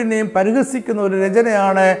താൽമുഡിനെയും പരിഹസിക്കുന്ന ഒരു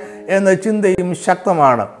രചനയാണ് എന്ന ചിന്തയും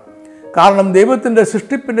ശക്തമാണ്. കാരണം ദൈവത്തിൻ്റെ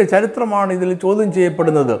സൃഷ്ടിപ്പിൻ്റെ ചരിത്രമാണ് ഇതിൽ ചോദ്യം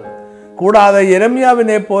ചെയ്യപ്പെടുന്നത്. കൂടാതെ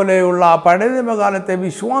യെരമ്യാവിനെ പോലെയുള്ള പഴയ നിയമകാലത്തെ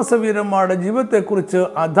വിശ്വാസവീരന്മാരുടെ ജീവിതത്തെക്കുറിച്ച്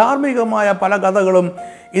അധാർമികമായ പല കഥകളും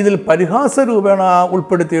ഇതിൽ പരിഹാസരൂപേണ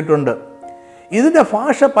ഉൾപ്പെടുത്തിയിട്ടുണ്ട്. ഇതിൻ്റെ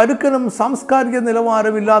ഭാഷ പരുക്കനും സാംസ്കാരിക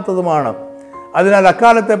നിലവാരമില്ലാത്തതുമാണ്. അതിനാൽ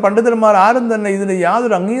അക്കാലത്തെ പണ്ഡിതന്മാർ ആരും തന്നെ ഇതിന്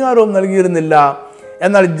യാതൊരു അംഗീകാരവും നൽകിയിരുന്നില്ല.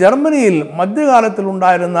 എന്നാൽ ജർമ്മനിയിൽ മധ്യകാലത്തിൽ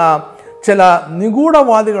ഉണ്ടായിരുന്ന ചില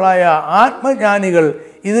നിഗൂഢവാദികളായ ആത്മജ്ഞാനികൾ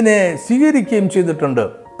ഇതിനെ സ്വീകരിക്കുകയും ചെയ്തിട്ടുണ്ട്.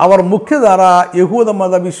 അവർ മുഖ്യധാര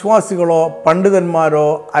യഹൂദമത വിശ്വാസികളോ പണ്ഡിതന്മാരോ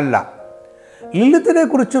അല്ല. ലില്ലിത്തിനെ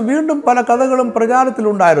കുറിച്ച് വീണ്ടും പല കഥകളും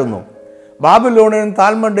പ്രചാരത്തിലുണ്ടായിരുന്നു. ബാബിലോണിയൻ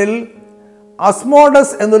താൽമുഡിൽ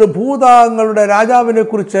അസ്മോഡസ് എന്നൊരു ഭൂതങ്ങളുടെ രാജാവിനെ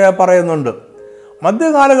കുറിച്ച് പറയുന്നുണ്ട്.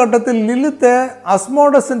 മധ്യകാലഘട്ടത്തിൽ ലില്ലിത്ത്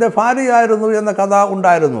അസ്മോഡസിൻ്റെ ഭാര്യയായിരുന്നു എന്ന കഥ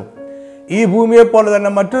ഉണ്ടായിരുന്നു. ഈ ഭൂമിയെപ്പോലെ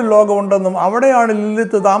തന്നെ മറ്റൊരു ലോകമുണ്ടെന്നും അവിടെയാണ്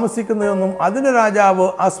ലില്ലിത്ത് താമസിക്കുന്നതെന്നും അതിൻ്റെ രാജാവ്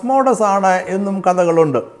അസ്മോഡസ് ആണ് എന്നും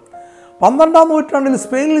കഥകളുണ്ട്. 12-ാം നൂറ്റാണ്ടിൽ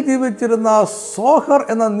സ്പെയിനിൽ ജീവിച്ചിരുന്ന സോഹർ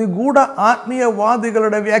എന്ന നിഗൂഢ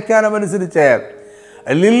ആത്മീയവാദികളുടെ വ്യാഖ്യാനമനുസരിച്ച്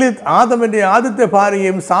ലില്ലിത്ത് ആദമിൻ്റെ ആദ്യത്തെ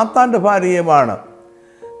ഭാര്യയും സാത്താൻ്റെ ഭാര്യയുമാണ്.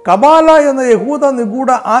 കബാല എന്ന യഹൂദ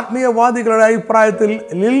നിഗൂഢ ആത്മീയവാദികളുടെ അഭിപ്രായത്തിൽ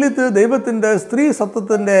ലില്ലിത്ത് ദൈവത്തിൻ്റെ സ്ത്രീ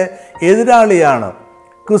സത്വത്തിൻ്റെ എതിരാളിയാണ്.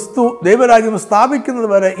 ക്രിസ്തു ദൈവരാജ്യം സ്ഥാപിക്കുന്നത്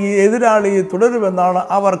വരെ ഈ എതിരാളി തുടരുമെന്നാണ്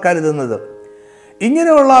അവർ കരുതുന്നത്.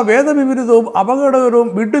 ഇങ്ങനെയുള്ള വേദവിപരീതവും അപകടകരവും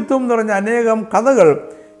വിഡ്ഢിത്തവും നിറഞ്ഞ അനേകം കഥകൾ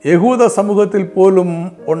യഹൂദ സമൂഹത്തിൽ പോലും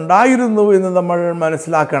ഉണ്ടായിരുന്നു എന്ന് നമ്മൾ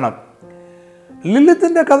മനസ്സിലാക്കണം.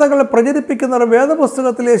 ലില്ലിത്തിൻ്റെ കഥകൾ പ്രചരിപ്പിക്കുന്നവർ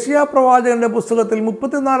വേദപുസ്തകത്തിൽ യെശയ്യാ പ്രവാചകന്റെ പുസ്തകത്തിൽ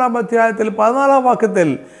 34-ാം അധ്യായത്തിൽ 14-ാം വാക്യത്തിൽ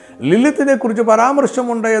ലില്ലിത്തിനെ കുറിച്ച്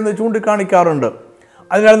പരാമർശമുണ്ട് എന്ന് ചൂണ്ടിക്കാണിക്കാറുണ്ട്.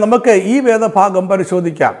 അതിനാൽ നമുക്ക് ഈ വേദഭാഗം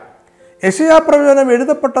പരിശോധിക്കാം. യെശയ്യാ പ്രവചനം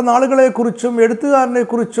എഴുതപ്പെട്ട നാളുകളെക്കുറിച്ചും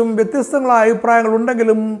എഴുത്തുകാരനെക്കുറിച്ചും വ്യത്യസ്തങ്ങളായ അഭിപ്രായങ്ങൾ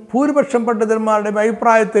ഉണ്ടെങ്കിലും ഭൂരിപക്ഷം പണ്ഡിതന്മാരുടെ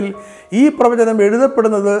അഭിപ്രായത്തിൽ ഈ പ്രവചനം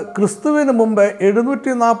എഴുതപ്പെടുന്നത് ക്രിസ്തുവിന് മുമ്പ്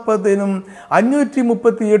 740-നും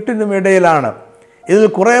 538-നും ഇടയിലാണ്. ഇതിൽ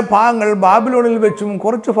കുറേ ഭാഗങ്ങൾ ബാബിലോണിൽ വെച്ചും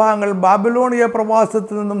കുറച്ച് ഭാഗങ്ങൾ ബാബിലോണിയ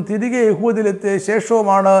പ്രവാസത്തിൽ നിന്നും തിരികെ യഹൂദിലെത്തിയ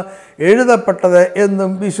ശേഷവുമാണ് എഴുതപ്പെട്ടത്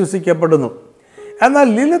എന്നും വിശ്വസിക്കപ്പെടുന്നു. എന്നാൽ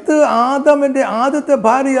ലിലിത്ത് ആദമിൻ്റെ ആദ്യത്തെ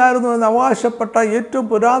ഭാര്യയായിരുന്നു എന്ന് അവകാശപ്പെട്ട ഏറ്റവും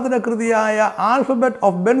പുരാതന കൃതിയായ ആൽഫബറ്റ്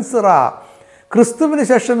ഓഫ് ബെൻസിറ ക്രിസ്തുവിന്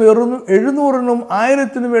ശേഷം 700-നും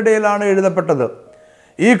 1000-നും ഇടയിലാണ് എഴുതപ്പെട്ടത്.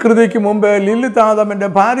 ഈ കൃതിക്ക് മുമ്പ് ലില്ലിത്ത് ആദമിൻ്റെ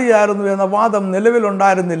ഭാര്യയായിരുന്നു എന്ന വാദം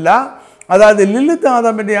നിലവിലുണ്ടായിരുന്നില്ല. അതായത് ലില്ലിത്ത്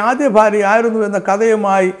ആദമിൻ്റെ ആദ്യ ഭാര്യ ആയിരുന്നു എന്ന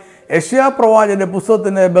കഥയുമായി യെശയ്യാ പ്രവാചകന്റെ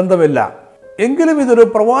പുസ്തകത്തിന് ബന്ധമില്ല. എങ്കിലും ഇതൊരു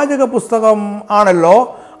പ്രവാചക പുസ്തകം ആണല്ലോ.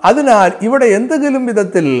 അതിനാൽ ഇവിടെ എന്തെങ്കിലും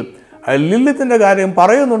വിധത്തിൽ ലില്ലിത്തിൻ്റെ കാര്യം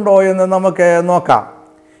പറയുന്നുണ്ടോ എന്ന് നമുക്ക് നോക്കാം.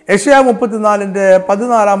 യെശയ്യാ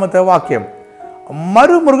 34:14 വാക്യം: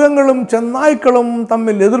 മരുമൃഗങ്ങളും ചെന്നായ്ക്കളും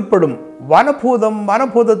തമ്മിൽ എതിർപ്പെടും, വനഭൂതം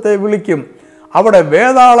വനഭൂതത്തെ വിളിക്കും, അവിടെ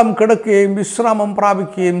വേതാളം കിടക്കുകയും വിശ്രാമം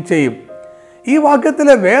പ്രാപിക്കുകയും ചെയ്യും. ഈ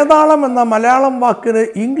വാക്യത്തിലെ വേതാളം എന്ന മലയാളം വാക്കിന്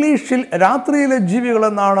ഇംഗ്ലീഷിൽ രാത്രിയിലെ ജീവികൾ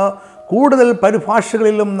എന്നാണ് കൂടുതൽ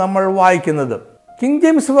പരിഭാഷകളിലും നമ്മൾ വായിക്കുന്നത്. കിങ്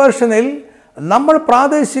ജെയിംസ് വേർഷനിൽ നമ്മൾ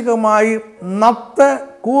പ്രാദേശികമായി നത്ത്,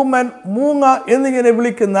 കൂമൻ, മൂങ്ങ എന്നിങ്ങനെ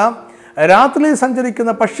വിളിക്കുന്ന രാത്രിയിൽ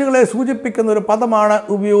സഞ്ചരിക്കുന്ന പക്ഷികളെ സൂചിപ്പിക്കുന്ന ഒരു പദമാണ്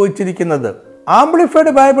ഉപയോഗിച്ചിരിക്കുന്നത്.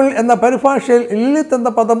 ആംപ്ലിഫൈഡ് ബൈബിൾ എന്ന പരിഭാഷയിൽ ലില്ലിത്ത് എന്ന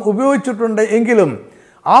പദം ഉപയോഗിച്ചിട്ടുണ്ട്. എങ്കിലും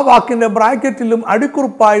ആ വാക്കിൻ്റെ ബ്രാക്കറ്റിലും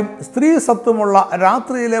അടിക്കുറിപ്പായും സ്ത്രീ സത്വമുള്ള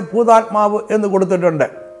രാത്രിയിലെ ഭൂതാത്മാവ് എന്ന് കൊടുത്തിട്ടുണ്ട്.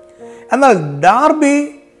 എന്നാൽ Darby,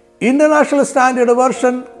 international standard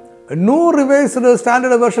version, new revised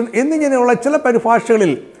standard version എന്നിങ്ങനെയുള്ള ചില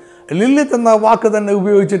പരിഭാഷകളിൽ ലില്ലിത്ത് എന്ന വാക്ക് തന്നെ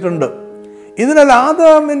ഉപയോഗിച്ചിട്ടുണ്ട്. ഇതിനാൽ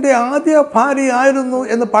ആദാമിൻ്റെ ആദ്യ ഭാര്യയായിരുന്നു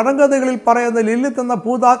എന്ന് പഴങ്കഥകളിൽ പറയുന്ന ലില്ലിത്ത് എന്ന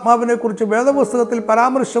ഭൂതാത്മാവിനെ കുറിച്ച് വേദപുസ്തകത്തിൽ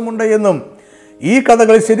പരാമർശമുണ്ട് എന്നും ഈ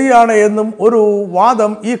കഥകൾ ശരിയാണ് എന്നും ഒരു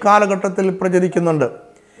വാദം ഈ കാലഘട്ടത്തിൽ പ്രചരിക്കുന്നുണ്ട്.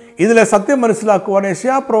 ഇതിലെ സത്യം മനസ്സിലാക്കുവാൻ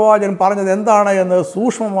യെശയ്യാ പ്രവാചകൻ പറഞ്ഞത് എന്താണ് എന്ന്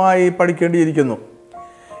സൂക്ഷ്മമായി പഠിക്കേണ്ടിയിരിക്കുന്നു.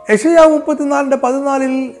 യെശയ്യാ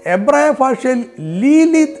 34:14 എബ്രായ ഭാഷയിൽ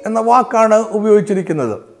ലീലിത്ത് എന്ന വാക്കാണ്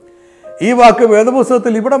ഉപയോഗിച്ചിരിക്കുന്നത്. ഈ വാക്ക്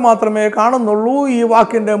വേദപുസ്തകത്തിൽ ഇവിടെ മാത്രമേ കാണുന്നുള്ളൂ. ഈ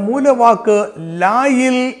വാക്കിൻ്റെ മൂലവാക്ക്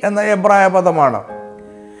ലായിൽ എന്ന എബ്രായ പദമാണ്.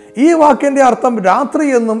 ഈ വാക്കിൻ്റെ അർത്ഥം രാത്രി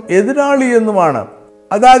എന്നും എതിരാളി എന്നുമാണ്.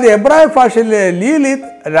 അതായത് എബ്രായ ഭാഷയിലെ ലീലിത്ത്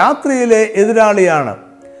രാത്രിയിലെ എതിരാളിയാണ്.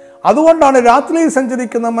 അതുകൊണ്ടാണ് രാത്രിയിൽ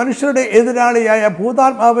സഞ്ചരിക്കുന്ന മനുഷ്യരുടെ എതിരാളിയായ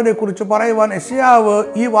ഭൂതാത്മാവിനെ കുറിച്ച് പറയുവാൻ യെശയ്യാവ്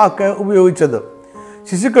ഈ വാക്ക് ഉപയോഗിച്ചത്.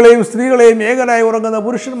 ശിശുക്കളെയും സ്ത്രീകളെയും ഏകരായി ഉറങ്ങുന്ന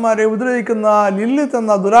പുരുഷന്മാരെ ഉപദ്രവിക്കുന്ന ലില്ലിത്ത്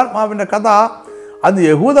എന്ന ദുരാത്മാവിൻ്റെ കഥ അന്ന്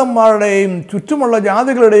യഹൂദന്മാരുടെയും ചുറ്റുമുള്ള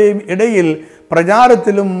ജാതികളുടെയും ഇടയിൽ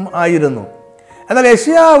പ്രചാരത്തിലും ആയിരുന്നു. എന്നാൽ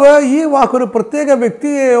യെശയ്യാവ് ഈ വാക്കൊരു പ്രത്യേക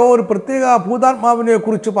വ്യക്തിയെയോ ഒരു പ്രത്യേക ഭൂതാത്മാവിനെയോ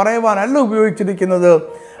കുറിച്ച് പറയുവാനല്ല ഉപയോഗിച്ചിരിക്കുന്നത്.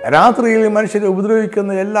 രാത്രിയിൽ മനുഷ്യരെ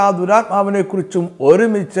ഉപദ്രവിക്കുന്ന എല്ലാ ദുരാത്മാവിനെ കുറിച്ചും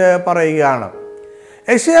ഒരുമിച്ച് പറയുകയാണ്.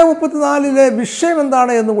 യെശയ്യാ 34 വിഷയം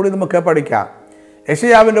എന്താണ് എന്നുകൂടി നമുക്ക് പഠിക്കാം.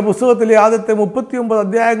 യെശയ്യാവിൻ്റെ പുസ്തകത്തിലെ ആദ്യത്തെ 39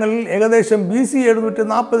 അധ്യായങ്ങളിൽ ഏകദേശം BC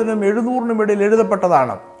 740-നും 700-നും ഇടയിൽ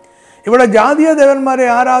എഴുതപ്പെട്ടതാണ്. ഇവിടെ ജാതീയ ദേവന്മാരെ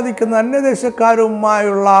ആരാധിക്കുന്ന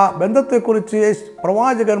അന്യദേശക്കാരുമായുള്ള ബന്ധത്തെക്കുറിച്ച്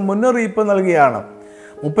പ്രവാചകൻ മുന്നറിയിപ്പ് നൽകിയാണ്.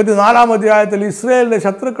 34-ാം അധ്യായത്തിൽ ഇസ്രായേലിൻ്റെ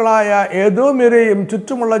ശത്രുക്കളായ ഏദോമ്യരെയും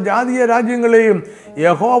ചുറ്റുമുള്ള ജാതീയ രാജ്യങ്ങളെയും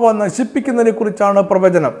യഹോവ നശിപ്പിക്കുന്നതിനെ കുറിച്ചാണ്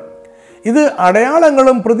പ്രവചനം. ഇത്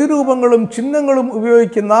അടയാളങ്ങളും പ്രതിരൂപങ്ങളും ചിഹ്നങ്ങളും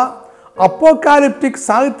ഉപയോഗിക്കുന്ന അപ്പോക്കാലിപ്റ്റിക്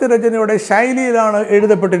സാഹിത്യരചനയുടെ ശൈലിയിലാണ്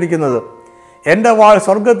എഴുതപ്പെട്ടിരിക്കുന്നത്. എൻ്റെ വാൾ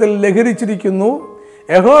സ്വർഗത്തിൽ ലഹരിച്ചിരിക്കുന്നു,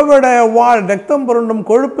 യഹോവയുടെ വാൾ രക്തം പുരണ്ടും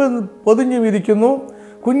കൊഴുപ്പ് പൊതിഞ്ഞും ഇരിക്കുന്നു,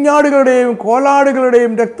 കുഞ്ഞാടുകളുടെയും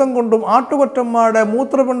കോലാടുകളുടെയും രക്തം കൊണ്ടും ആട്ടുകൊറ്റന്മാരുടെ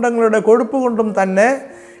മൂത്രപിണ്ഡങ്ങളുടെ കൊഴുപ്പ് കൊണ്ടും തന്നെ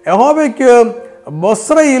യഹോവയ്ക്ക്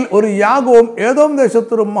ബൊസ്രയിൽ ഒരു യാഗവും ഏദോം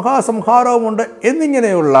ദേശത്തൊരു മഹാസംഹാരവുമുണ്ട്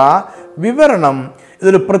എന്നിങ്ങനെയുള്ള വിവരണം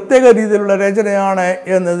ഇതൊരു പ്രത്യേക രീതിയിലുള്ള രചനയാണ്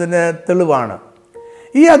എന്നതിന് തെളിവാണ്.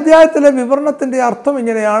 ഈ അധ്യായത്തിലെ വിവരണത്തിൻ്റെ അർത്ഥം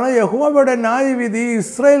ഇങ്ങനെയാണ്: യഹോവയുടെ ന്യായവിധി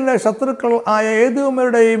ഇസ്രായേലിലെ ശത്രുക്കൾ ആയ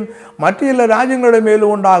ഏദോമ്യരുടെയും മറ്റു ചില രാജ്യങ്ങളുടെ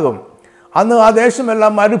മേലും ഉണ്ടാകും. അന്ന് ആ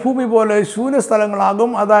ദേശമെല്ലാം മരുഭൂമി പോലെ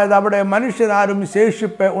ശൂന്യസ്ഥലങ്ങളാകും. അതായത് അവിടെ മനുഷ്യരാരും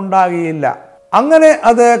ശേഷിപ്പ് ഉണ്ടാകുകയില്ല. അങ്ങനെ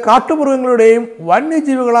അത് കാട്ടുമൃഗങ്ങളുടെയും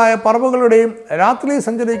വന്യജീവികളായ പറവകളുടെയും രാത്രി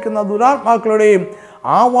സഞ്ചരിക്കുന്ന ദുരാത്മാക്കളുടെയും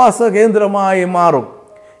ആവാസ കേന്ദ്രമായി മാറും.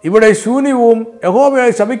 ഇവിടെ ശൂന്യവും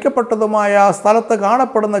യഹോവയാൽ ശപിക്കപ്പെട്ടതുമായ സ്ഥലത്ത്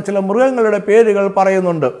കാണപ്പെടുന്ന ചില മൃഗങ്ങളുടെ പേരുകൾ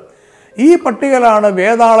പറയുന്നുണ്ട്. ഈ പട്ടികയിലാണ്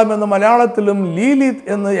വേതാളം എന്ന് മലയാളത്തിലും ലീലിത്ത്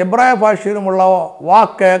എന്ന് എബ്രായ ഭാഷയിലുമുള്ള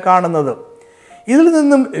വാക്ക് കാണുന്നത്. ഇതിൽ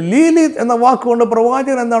നിന്നും ലീലിത്ത് എന്ന വാക്കുകൊണ്ട്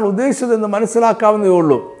പ്രവാചകൻ എന്താണ് ഉദ്ദേശിച്ചതെന്ന് മനസ്സിലാക്കാവുന്നതേ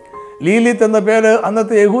ഉള്ളൂ. ലീലിത്ത് എന്ന പേര്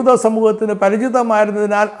അന്നത്തെ യഹൂദ സമൂഹത്തിന്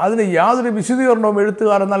പരിചിതമായിരുന്നതിനാൽ അതിന് യാതൊരു വിശദീകരണവും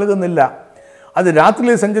എഴുത്തുകാരൻ നൽകുന്നില്ല. അത്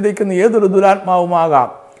രാത്രിയിൽ സഞ്ചരിക്കുന്ന ഏതൊരു ദുരാത്മാവുമാകാം.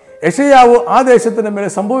 യെശയ്യാവ് ആ ദേശത്തിന് മേലെ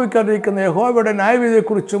സംഭവിക്കാതിരിക്കുന്ന യഹോവയുടെ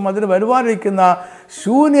ന്യായവിധിയെക്കുറിച്ചും അതിന് വരുവാനിരിക്കുന്ന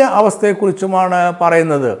ശൂന്യ അവസ്ഥയെക്കുറിച്ചുമാണ്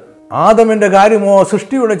പറയുന്നത്. ആദമിൻ്റെ കാര്യമോ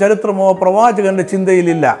സൃഷ്ടിയുടെ ചരിത്രമോ പ്രവാചകന്റെ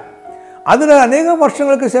ചിന്തയിലില്ല. അതിന് അനേകം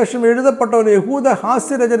വർഷങ്ങൾക്ക് ശേഷം എഴുതപ്പെട്ട ഒരു യഹൂദ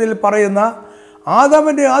ഹാസ്യരചനയിൽ പറയുന്ന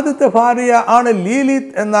ആദാമിൻ്റെ ആദ്യത്തെ ഭാര്യ ആണ്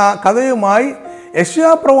ലീലിത്ത് എന്ന കഥയുമായി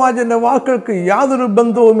യെശയ്യാ പ്രവാചകന്റെ വാക്കുകൾക്ക് യാതൊരു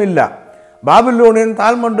ബന്ധവുമില്ല. ബാബിലോണിയൻ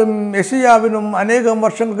താൽമുണ്ടും യെശയ്യാവിനും അനേകം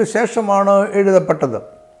വർഷങ്ങൾക്ക് ശേഷമാണ് എഴുതപ്പെട്ടത്.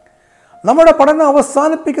 നമ്മുടെ പഠനം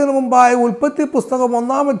അവസാനിപ്പിക്കുന്നതിന് മുമ്പായി ഉൽപ്പത്തി പുസ്തകം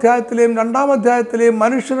 1-ാം അധ്യായത്തിലെയും 2-ാം അധ്യായത്തിലെയും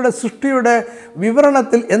മനുഷ്യരുടെ സൃഷ്ടിയുടെ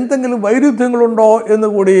വിവരണത്തിൽ എന്തെങ്കിലും വൈരുദ്ധ്യങ്ങളുണ്ടോ എന്ന്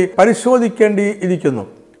കൂടി പരിശോധിക്കേണ്ടി ഇരിക്കുന്നു.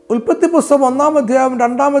 ഉൽപ്പത്തി പുസ്തകം 1-ാം അധ്യായം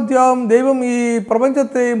 2-ാം അധ്യായം ദൈവം ഈ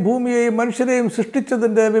പ്രപഞ്ചത്തെയും ഭൂമിയെയും മനുഷ്യരെയും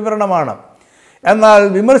സൃഷ്ടിച്ചതിൻ്റെ വിവരണമാണ്. എന്നാൽ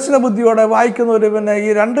വിമർശന ബുദ്ധിയോടെ വായിക്കുന്ന ഒരുവന് ഈ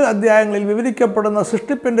 2 അധ്യായങ്ങളിൽ വിവരിക്കപ്പെടുന്ന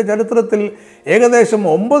സൃഷ്ടിപ്പിൻ്റെ ചരിത്രത്തിൽ ഏകദേശം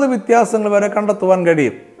 9 വ്യത്യാസങ്ങൾ വരെ കണ്ടെത്തുവാൻ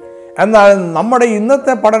കഴിയും. എന്നാൽ നമ്മുടെ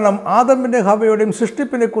ഇന്നത്തെ പഠനം ആദമിൻ്റെ ഹവ്വയുടെയും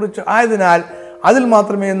സൃഷ്ടിപ്പിനെ കുറിച്ച് ആയതിനാൽ അതിൽ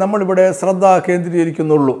മാത്രമേ നമ്മളിവിടെ ശ്രദ്ധ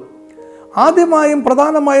കേന്ദ്രീകരിക്കുന്നുള്ളൂ. ആദ്യമായും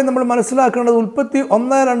പ്രധാനമായും നമ്മൾ മനസ്സിലാക്കേണ്ടത് ഉൽപ്പത്തി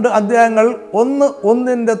 1-2 അധ്യായങ്ങൾ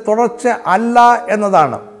ഒന്നിൻ്റെ തുടർച്ച അല്ല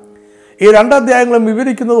എന്നതാണ്. ഈ 2 അധ്യായങ്ങളും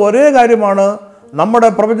വിവരിക്കുന്നത് ഒരേ കാര്യമാണ്: നമ്മുടെ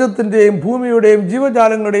പ്രപഞ്ചത്തിൻ്റെയും ഭൂമിയുടെയും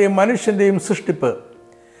ജീവജാലങ്ങളുടെയും മനുഷ്യൻ്റെയും സൃഷ്ടിപ്പ്.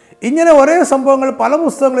 ഇങ്ങനെ ഒരേ സംഭവങ്ങൾ പല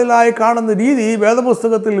പുസ്തകങ്ങളിലായി കാണുന്ന രീതി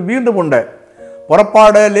വേദപുസ്തകത്തിൽ വീണ്ടുമുണ്ട്.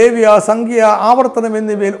 പുറപ്പാട്, ലേവ്യ, സംഖ്യ, ആവർത്തനം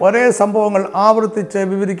എന്നിവയിൽ ഒരേ സംഭവങ്ങൾ ആവർത്തിച്ച്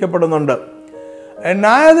വിവരിക്കപ്പെടുന്നുണ്ട്.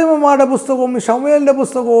 ന്യായാധിപന്മാരുടെ പുസ്തകവും ശമൂവേലിൻ്റെ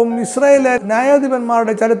പുസ്തകവും ഇസ്രായേലിലെ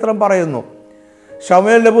ന്യായാധിപന്മാരുടെ ചരിത്രം പറയുന്നു.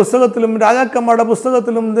 ശമൂവേലിൻ്റെ പുസ്തകത്തിലും രാജാക്കന്മാരുടെ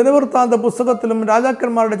പുസ്തകത്തിലും ദിനവൃത്താന്ത പുസ്തകത്തിലും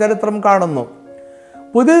രാജാക്കന്മാരുടെ ചരിത്രം കാണുന്നു.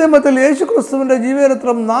 പുതിയ നിയമത്തിൽ യേശുക്രിസ്തുവിൻ്റെ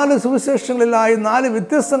ജീവചരിത്രം 4 സുവിശേഷങ്ങളിലായി 4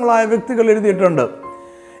 വ്യത്യസ്തങ്ങളായ വ്യക്തികൾ എഴുതിയിട്ടുണ്ട്.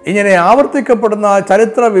 ഇങ്ങനെ ആവർത്തിക്കപ്പെടുന്ന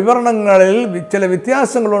ചരിത്ര വിവരണങ്ങളിൽ ചില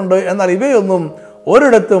വ്യത്യാസങ്ങളുണ്ട്. എന്നാൽ ഇവയൊന്നും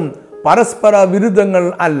ഒരിടത്തും പരസ്പര വിരുദ്ധങ്ങൾ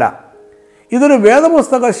അല്ല. ഇതൊരു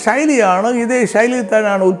വേദപുസ്തക ശൈലിയാണ്. ഇതേ ശൈലിയിൽ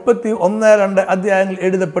തന്നെയാണ് ഉൽപ്പത്തി 1-2 അധ്യായങ്ങൾ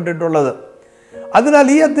എഴുതപ്പെട്ടിട്ടുള്ളത്. അതിനാൽ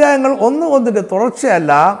ഈ അധ്യായങ്ങൾ ഒന്നിൻ്റെ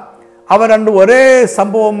തുടർച്ചയല്ല, അവ രണ്ടും ഒരേ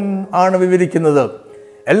സംഭവം ആണ് വിവരിക്കുന്നത്.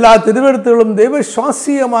 എല്ലാ തിരുവെഴുത്തുകളും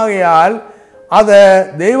ദൈവശ്വാസീയമാകയാൽ അത്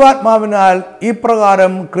ദൈവാത്മാവിനാൽ ഈ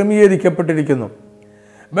പ്രകാരം ക്രമീകരിക്കപ്പെട്ടിരിക്കുന്നു.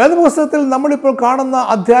 വേദപുസ്തകത്തിൽ നമ്മളിപ്പോൾ കാണുന്ന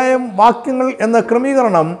അധ്യായം, വാക്യങ്ങൾ എന്ന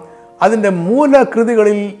ക്രമീകരണം അതിൻ്റെ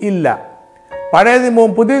മൂലകൃതികളിൽ ഇല്ല. പഴയ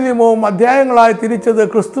നിയമവും പുതിയ നിയമവും അധ്യായങ്ങളായി തിരിച്ചത്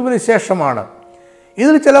ക്രിസ്തുവിന് ശേഷമാണ്.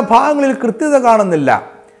 ഇതിൽ ചില ഭാഗങ്ങളിൽ കൃത്യത കാണുന്നില്ല.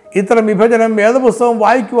 ഇത്തരം വിഭജനം വേദപുസ്തകം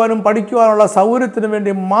വായിക്കുവാനും പഠിക്കുവാനുള്ള സൗകര്യത്തിനു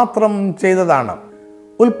വേണ്ടി മാത്രം ചെയ്തതാണ്.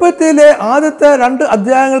 ഉൽപ്പത്തിയിലെ ആദ്യത്തെ 2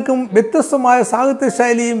 അധ്യായങ്ങൾക്കും വ്യത്യസ്തമായ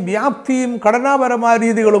സാഹിത്യശൈലിയും വ്യാപ്തിയും ഘടനാപരമായ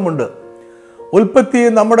രീതികളുമുണ്ട്. ഉൽപ്പത്തി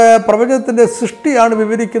നമ്മുടെ പ്രപഞ്ചത്തിൻ്റെ സൃഷ്ടിയാണ്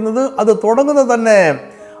വിവരിക്കുന്നത്. അത് തുടങ്ങുന്നത് തന്നെ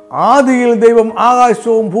ആദിയിൽ ദൈവം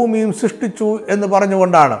ആകാശവും ഭൂമിയും സൃഷ്ടിച്ചു എന്ന്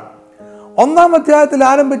പറഞ്ഞുകൊണ്ടാണ്. 1-ാം അധ്യായത്തിൽ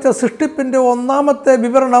ആരംഭിച്ച സൃഷ്ടിപ്പിൻ്റെ 1-ാമത്തെ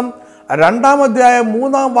വിവരണം 2-ാം അധ്യായം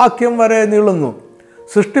 3-ാം വാക്യം വരെ നീളുന്നു.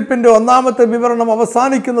 സൃഷ്ടിപ്പിൻ്റെ 1-ാമത്തെ വിവരണം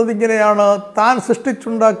അവസാനിക്കുന്നത് ഇങ്ങനെയാണ്: താൻ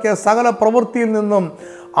സൃഷ്ടിച്ചുണ്ടാക്കിയ സകല പ്രവൃത്തിയിൽ നിന്നും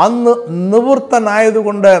അന്ന്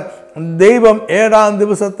നിവൃത്തനായതുകൊണ്ട് ദൈവം 7-ാം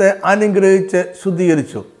ദിവസത്തെ അനുഗ്രഹിച്ച്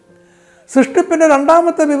ശുദ്ധീകരിച്ചു. സൃഷ്ടിപ്പിൻ്റെ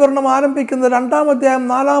 2-ാമത്തെ വിവരണം ആരംഭിക്കുന്നത് 2-ാം അധ്യായം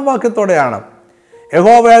 4-ാം വാക്യത്തോടെയാണ്.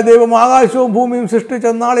 യഹോവയായ ദൈവം ആകാശവും ഭൂമിയും സൃഷ്ടിച്ച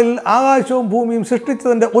നാളിൽ ആകാശവും ഭൂമിയും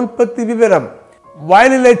സൃഷ്ടിച്ചതിൻ്റെ ഉൽപ്പത്തി വിവരം.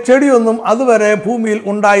 വയലിലെ ചെടിയൊന്നും അതുവരെ ഭൂമിയിൽ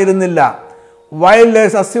ഉണ്ടായിരുന്നില്ല, വയലിലെ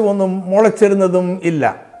സസ്യമൊന്നും മുളച്ചിരുന്നതും ഇല്ല.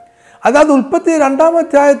 അതായത് ഉൽപ്പത്തി 2-ാം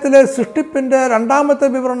അധ്യായത്തിലെ സൃഷ്ടിപ്പിൻ്റെ 2-ാമത്തെ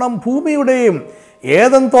വിവരണം ഭൂമിയുടെയും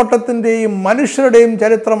ഏദൻ തോട്ടത്തിൻ്റെയും മനുഷ്യരുടെയും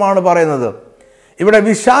ചരിത്രമാണ് പറയുന്നത്. ഇവിടെ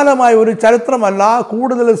വിശാലമായ ഒരു ചരിത്രമല്ല,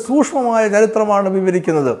 കൂടുതൽ സൂക്ഷ്മമായ ചരിത്രമാണ്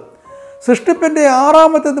വിവരിക്കുന്നത്. സൃഷ്ടിപ്പിൻ്റെ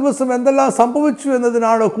 6-ാമത്തെ ദിവസം എന്തെല്ലാം സംഭവിച്ചു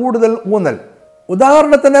എന്നതിനാണ് കൂടുതൽ ഊന്നൽ.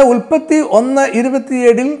 ഉദാഹരണത്തിന് ഉൽപ്പത്തി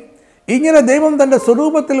 1:27 ഇങ്ങനെ ദൈവം തൻ്റെ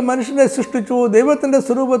സ്വരൂപത്തിൽ മനുഷ്യനെ സൃഷ്ടിച്ചു, ദൈവത്തിൻ്റെ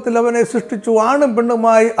സ്വരൂപത്തിൽ അവനെ സൃഷ്ടിച്ചു, ആണും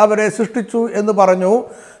പെണ്ണുമായി അവരെ സൃഷ്ടിച്ചു എന്ന് പറഞ്ഞു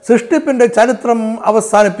സൃഷ്ടിപ്പിൻ്റെ ചരിത്രം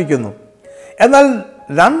അവസാനിപ്പിക്കുന്നു. എന്നാൽ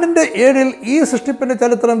 2:7 ഈ സൃഷ്ടിപ്പിൻ്റെ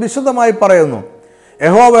ചരിത്രം വിശദമായി പറയുന്നു.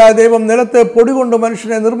 യഹോവയായ ദൈവം നിലത്തെ പൊടി കൊണ്ട്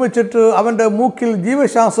മനുഷ്യനെ നിർമ്മിച്ചിട്ട് അവൻ്റെ മൂക്കിൽ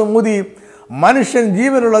ജീവശ്വാസം ഊതി മനുഷ്യൻ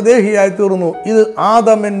ജീവനുള്ള ദേഹിയായി തീർന്നു. ഇത്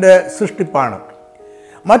ആദമിൻ്റെ സൃഷ്ടിപ്പാണ്.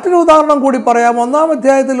 മറ്റൊരു ഉദാഹരണം കൂടി പറയാം. 1-ാം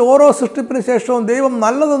അധ്യായത്തിൽ ഓരോ സൃഷ്ടിപ്പിന് ശേഷവും ദൈവം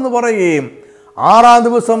നല്ലതെന്ന് പറയുകയും 6-ാം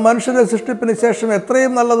ദിവസം മനുഷ്യന്റെ സൃഷ്ടിപ്പിന് ശേഷം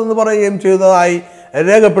എത്രയും നല്ലതെന്ന് പറയുകയും ചെയ്തതായി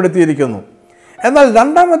രേഖപ്പെടുത്തിയിരിക്കുന്നു. എന്നാൽ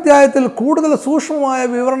 2-ാം അധ്യായത്തിൽ കൂടുതൽ സൂക്ഷ്മമായ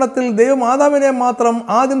വിവരണത്തിൽ ദൈവം ആദാമിനെ മാത്രം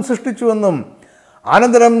ആദ്യം സൃഷ്ടിച്ചുവെന്നും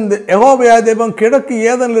അനന്തരം യഹോവയായ ദൈവം കിഴക്ക്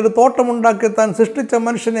ഏതെങ്കിലും ഒരു തോട്ടമുണ്ടാക്കി താൻ സൃഷ്ടിച്ച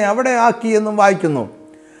മനുഷ്യനെ അവിടെ ആക്കി എന്നും വായിക്കുന്നു.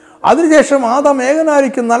 അതിനുശേഷം ആദാം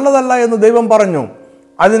ഏകനായിരിക്കും നല്ലതല്ല എന്ന് ദൈവം പറഞ്ഞു.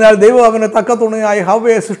 അതിനാൽ ദൈവം അവന് തക്ക തുണയായി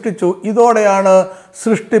ഹവ്വയെ സൃഷ്ടിച്ചു. ഇതോടെയാണ്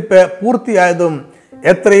സൃഷ്ടിപ്പ് പൂർത്തിയായതും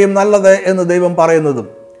എത്രയും നല്ലത് എന്ന് ദൈവം പറയുന്നതും.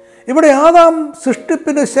 ഇവിടെ ആദാം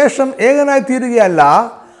സൃഷ്ടിപ്പിന് ശേഷം ഏകനായി തീരുകയല്ല,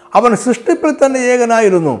 അവൻ സൃഷ്ടിപ്പിൽ തന്നെ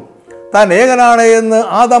ഏകനായിരുന്നു. താൻ ഏകനാണ് എന്ന്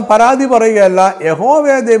ആദാം പരാതി പറയുകയല്ല,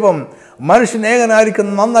 യഹോവയായ ദൈവം മനുഷ്യൻ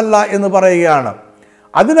ഏകനായിരിക്കുന്നത് നന്നല്ല എന്ന് പറയുകയാണ്.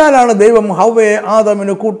 അതിനാലാണ് ദൈവം ഹവ്വയെ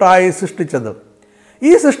ആദാമിന് കൂട്ടായി സൃഷ്ടിച്ചത്.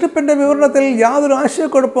 ഈ സൃഷ്ടിപ്പിൻ്റെ വിവരണത്തിൽ യാതൊരു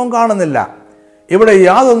ആശയക്കുഴപ്പവും കാണുന്നില്ല. ഇവിടെ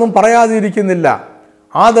യാതൊന്നും പറയാതിരിക്കുന്നില്ല.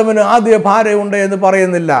 ആദമിന് ആദ്യ ഭാര്യയുണ്ട് എന്ന്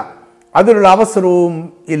പറയുന്നില്ല. അതിനുള്ള അവസരവും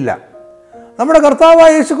ഇല്ല. നമ്മുടെ കർത്താവായ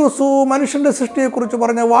യേശു ക്രിസ്തു മനുഷ്യന്റെ സൃഷ്ടിയെക്കുറിച്ച്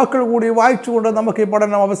പറഞ്ഞ വാക്കുകൾ കൂടി വായിച്ചുകൊണ്ട് നമുക്ക് ഈ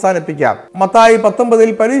പഠനം അവസാനിപ്പിക്കാം. മത്തായി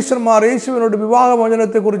 19 പരീശന്മാർ യേശുവിനോട്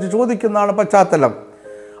വിവാഹമോചനത്തെക്കുറിച്ച് ചോദിക്കുന്നതാണ് പശ്ചാത്തലം.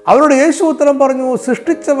 അവരോട് യേശു ഉത്തരം പറഞ്ഞു,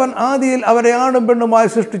 സൃഷ്ടിച്ചവൻ ആദിയിൽ അവരെ ആണും പെണ്ണുമായി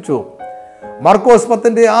സൃഷ്ടിച്ചു. മർക്കോസ്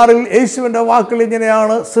 10:6 യേശുവിൻ്റെ വാക്കുകൾ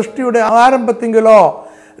ഇങ്ങനെയാണ്, സൃഷ്ടിയുടെ ആരംഭത്തിങ്കിലോ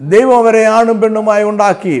ദൈവം അവരെ ആണും പെണ്ണുമായി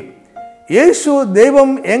ഉണ്ടാക്കി. യേശു ദൈവം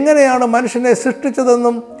എങ്ങനെയാണ് മനുഷ്യനെ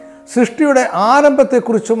സൃഷ്ടിച്ചതെന്നും സൃഷ്ടിയുടെ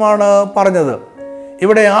ആരംഭത്തെക്കുറിച്ചുമാണ് പറഞ്ഞത്.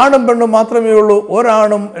 ഇവിടെ ആണും പെണ്ണും മാത്രമേ ഉള്ളൂ,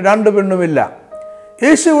 ഒരാണും രണ്ട് പെണ്ണുമില്ല.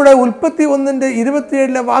 യേശുവിടെ ഉൽപ്പത്തി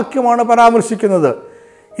 1:27 വാക്യമാണ് പരാമർശിക്കുന്നത്.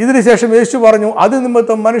 ഇതിനുശേഷം യേശു പറഞ്ഞു, അത്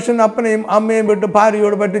നിമിത്തം മനുഷ്യൻ അപ്പനെയും അമ്മയും വിട്ട്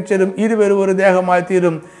ഭാര്യയോട് പറ്റിച്ചേരും, ഇരുവരും ഒരു ദേഹമായി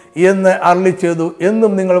തീരും എന്ന് അരുളി ചെയ്തു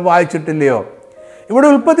എന്നും നിങ്ങൾ വായിച്ചിട്ടില്ലയോ? ഇവിടെ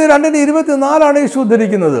ഉൽപ്പത്തി 2:24 യേശു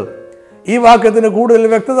ഉദ്ധരിക്കുന്നത്. ഈ വാക്യത്തിന് കൂടുതൽ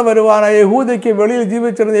വ്യക്തത വരുവാനായി യഹൂദയ്ക്ക് വെളിയിൽ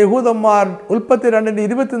ജീവിച്ചിരുന്ന യഹൂദന്മാർ ഉൽപ്പത്തി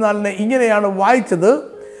 2:24 ഇങ്ങനെയാണ് വായിച്ചത്,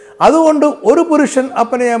 അതുകൊണ്ട് ഒരു പുരുഷൻ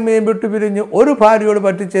അപ്പനെയും അമ്മയും വിട്ടുപിരിഞ്ഞ് ഒരു ഭാര്യയോട്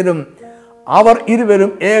പറ്റിച്ചേരും, അവർ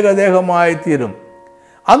ഇരുവരും ഏകദേഹമായി തീരും.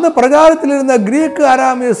 അന്ന് പ്രചാരത്തിലിരുന്ന ഗ്രീക്ക്,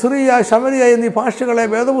 അരാമ്യ, സിറിയ, ശമരിയ എന്നീ ഭാഷകളെ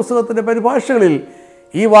വേദപുസ്തകത്തിൻ്റെ പരിഭാഷകളിൽ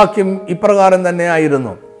ഈ വാക്യം ഇപ്രകാരം തന്നെ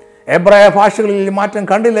ആയിരുന്നു. എബ്രായ ഭാഷകളിൽ മാറ്റം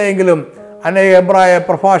കണ്ടില്ല എങ്കിലും അനേക എബ്രായ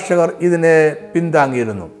പ്രഭാഷകർ ഇതിനെ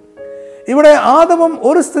പിന്താങ്ങിയിരുന്നു. ഇവിടെ ആദമും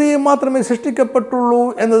ഒരു സ്ത്രീയും മാത്രമേ സൃഷ്ടിക്കപ്പെട്ടുള്ളൂ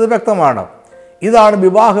എന്നത് വ്യക്തമാണ്. ഇതാണ്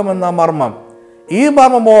വിവാഹമെന്ന മർമ്മം. ഈ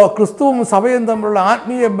മർമ്മമോ ക്രിസ്തുവും സഭയും തമ്മിലുള്ള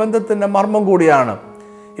ആത്മീയ ബന്ധത്തിൻ്റെ മർമ്മം കൂടിയാണ്.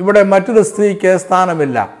 ഇവിടെ മറ്റൊരു സ്ത്രീക്ക്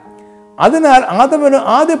സ്ഥാനമില്ല. അതിനാൽ ആദമിന്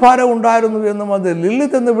ആദ്യ ഭാര്യ ഉണ്ടായിരുന്നു എന്നും അത്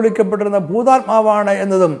ലില്ലിത്ത് എന്ന് വിളിക്കപ്പെട്ടിരുന്ന ഭൂതാത്മാവാണ്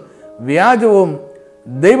എന്നതും വ്യാജവും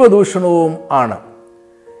ദൈവദൂഷണവും ആണ്.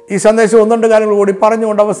 ഈ സന്ദേശം 1-2 കാര്യങ്ങൾ കൂടി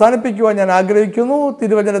പറഞ്ഞുകൊണ്ട് അവസാനിപ്പിക്കുവാൻ ഞാൻ ആഗ്രഹിക്കുന്നു.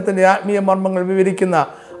 തിരുവചനത്തിൻ്റെ ആത്മീയ മർമ്മങ്ങൾ വിവരിക്കുന്ന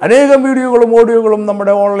അനേകം വീഡിയോകളും ഓഡിയോകളും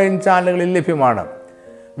നമ്മുടെ ഓൺലൈൻ ചാനലുകളിൽ ലഭ്യമാണ്.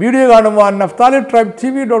 വീഡിയോ കാണുവാൻ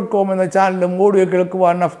naphtalitribe.tv.com എന്ന ചാനലും ഓഡിയോ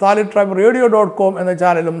കേൾക്കുവാൻ naphtalitribe.radio.com എന്ന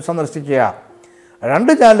ചാനലും സന്ദർശിക്കുക.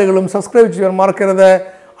 2 ചാനലുകളും സബ്സ്ക്രൈബ് ചെയ്യാൻ മറക്കരുത്.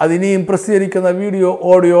 അതിനിയും പ്രസിദ്ധീകരിക്കുന്ന വീഡിയോ,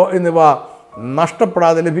 ഓഡിയോ എന്നിവ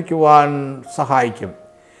നഷ്ടപ്പെടാതെ ലഭിക്കുവാൻ സഹായിക്കും.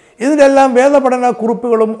 ഇതിനെല്ലാം വേദപഠന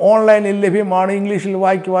കുറിപ്പുകളും ഓൺലൈനിൽ ലഭ്യമാണ്. ഇംഗ്ലീഷിൽ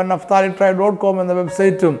വായിക്കുവാൻ naphtalitribe.com എന്ന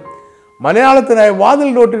വെബ്സൈറ്റും മലയാളത്തിനായി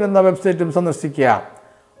വാതിൽ.in എന്ന വെബ്സൈറ്റും സന്ദർശിക്കുക.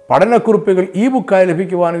 പഠനക്കുറിപ്പുകൾ ബുക്കായി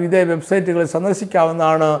ലഭിക്കുവാനും ഇതേ വെബ്സൈറ്റുകളിൽ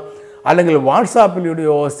സന്ദർശിക്കാവുന്നതാണ്. അല്ലെങ്കിൽ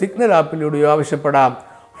വാട്സാപ്പിലൂടെയോ സിഗ്നൽ ആപ്പിലൂടെയോ ആവശ്യപ്പെടാം.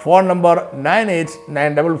 Phone number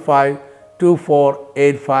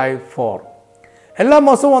 9895524854. എല്ലാ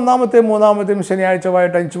മാസവും 1-ാമത്തെയും 3-ാമത്തെയും ശനിയാഴ്ച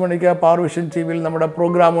വൈകിട്ട് 5 മണിക്ക് പാർവിഷൻ ടിവിയിൽ നമ്മുടെ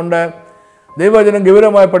പ്രോഗ്രാമുണ്ട്. ദൈവവചനം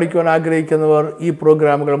ഗൗരവമായി പഠിക്കുവാൻ ആഗ്രഹിക്കുന്നവർ ഈ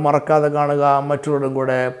പ്രോഗ്രാമുകൾ മറക്കാതെ കാണുക, മറ്റുള്ളവരും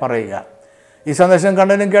കൂടെ പറയുക. ഈ സന്ദേശം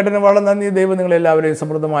കണ്ടതിനും കേട്ടതിനും വളരെ നന്ദി. ദൈവം നിങ്ങളെല്ലാവരെയും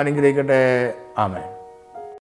സമൃദ്ധമായി അനുഗ്രഹിക്കട്ടെ. ആമേൻ.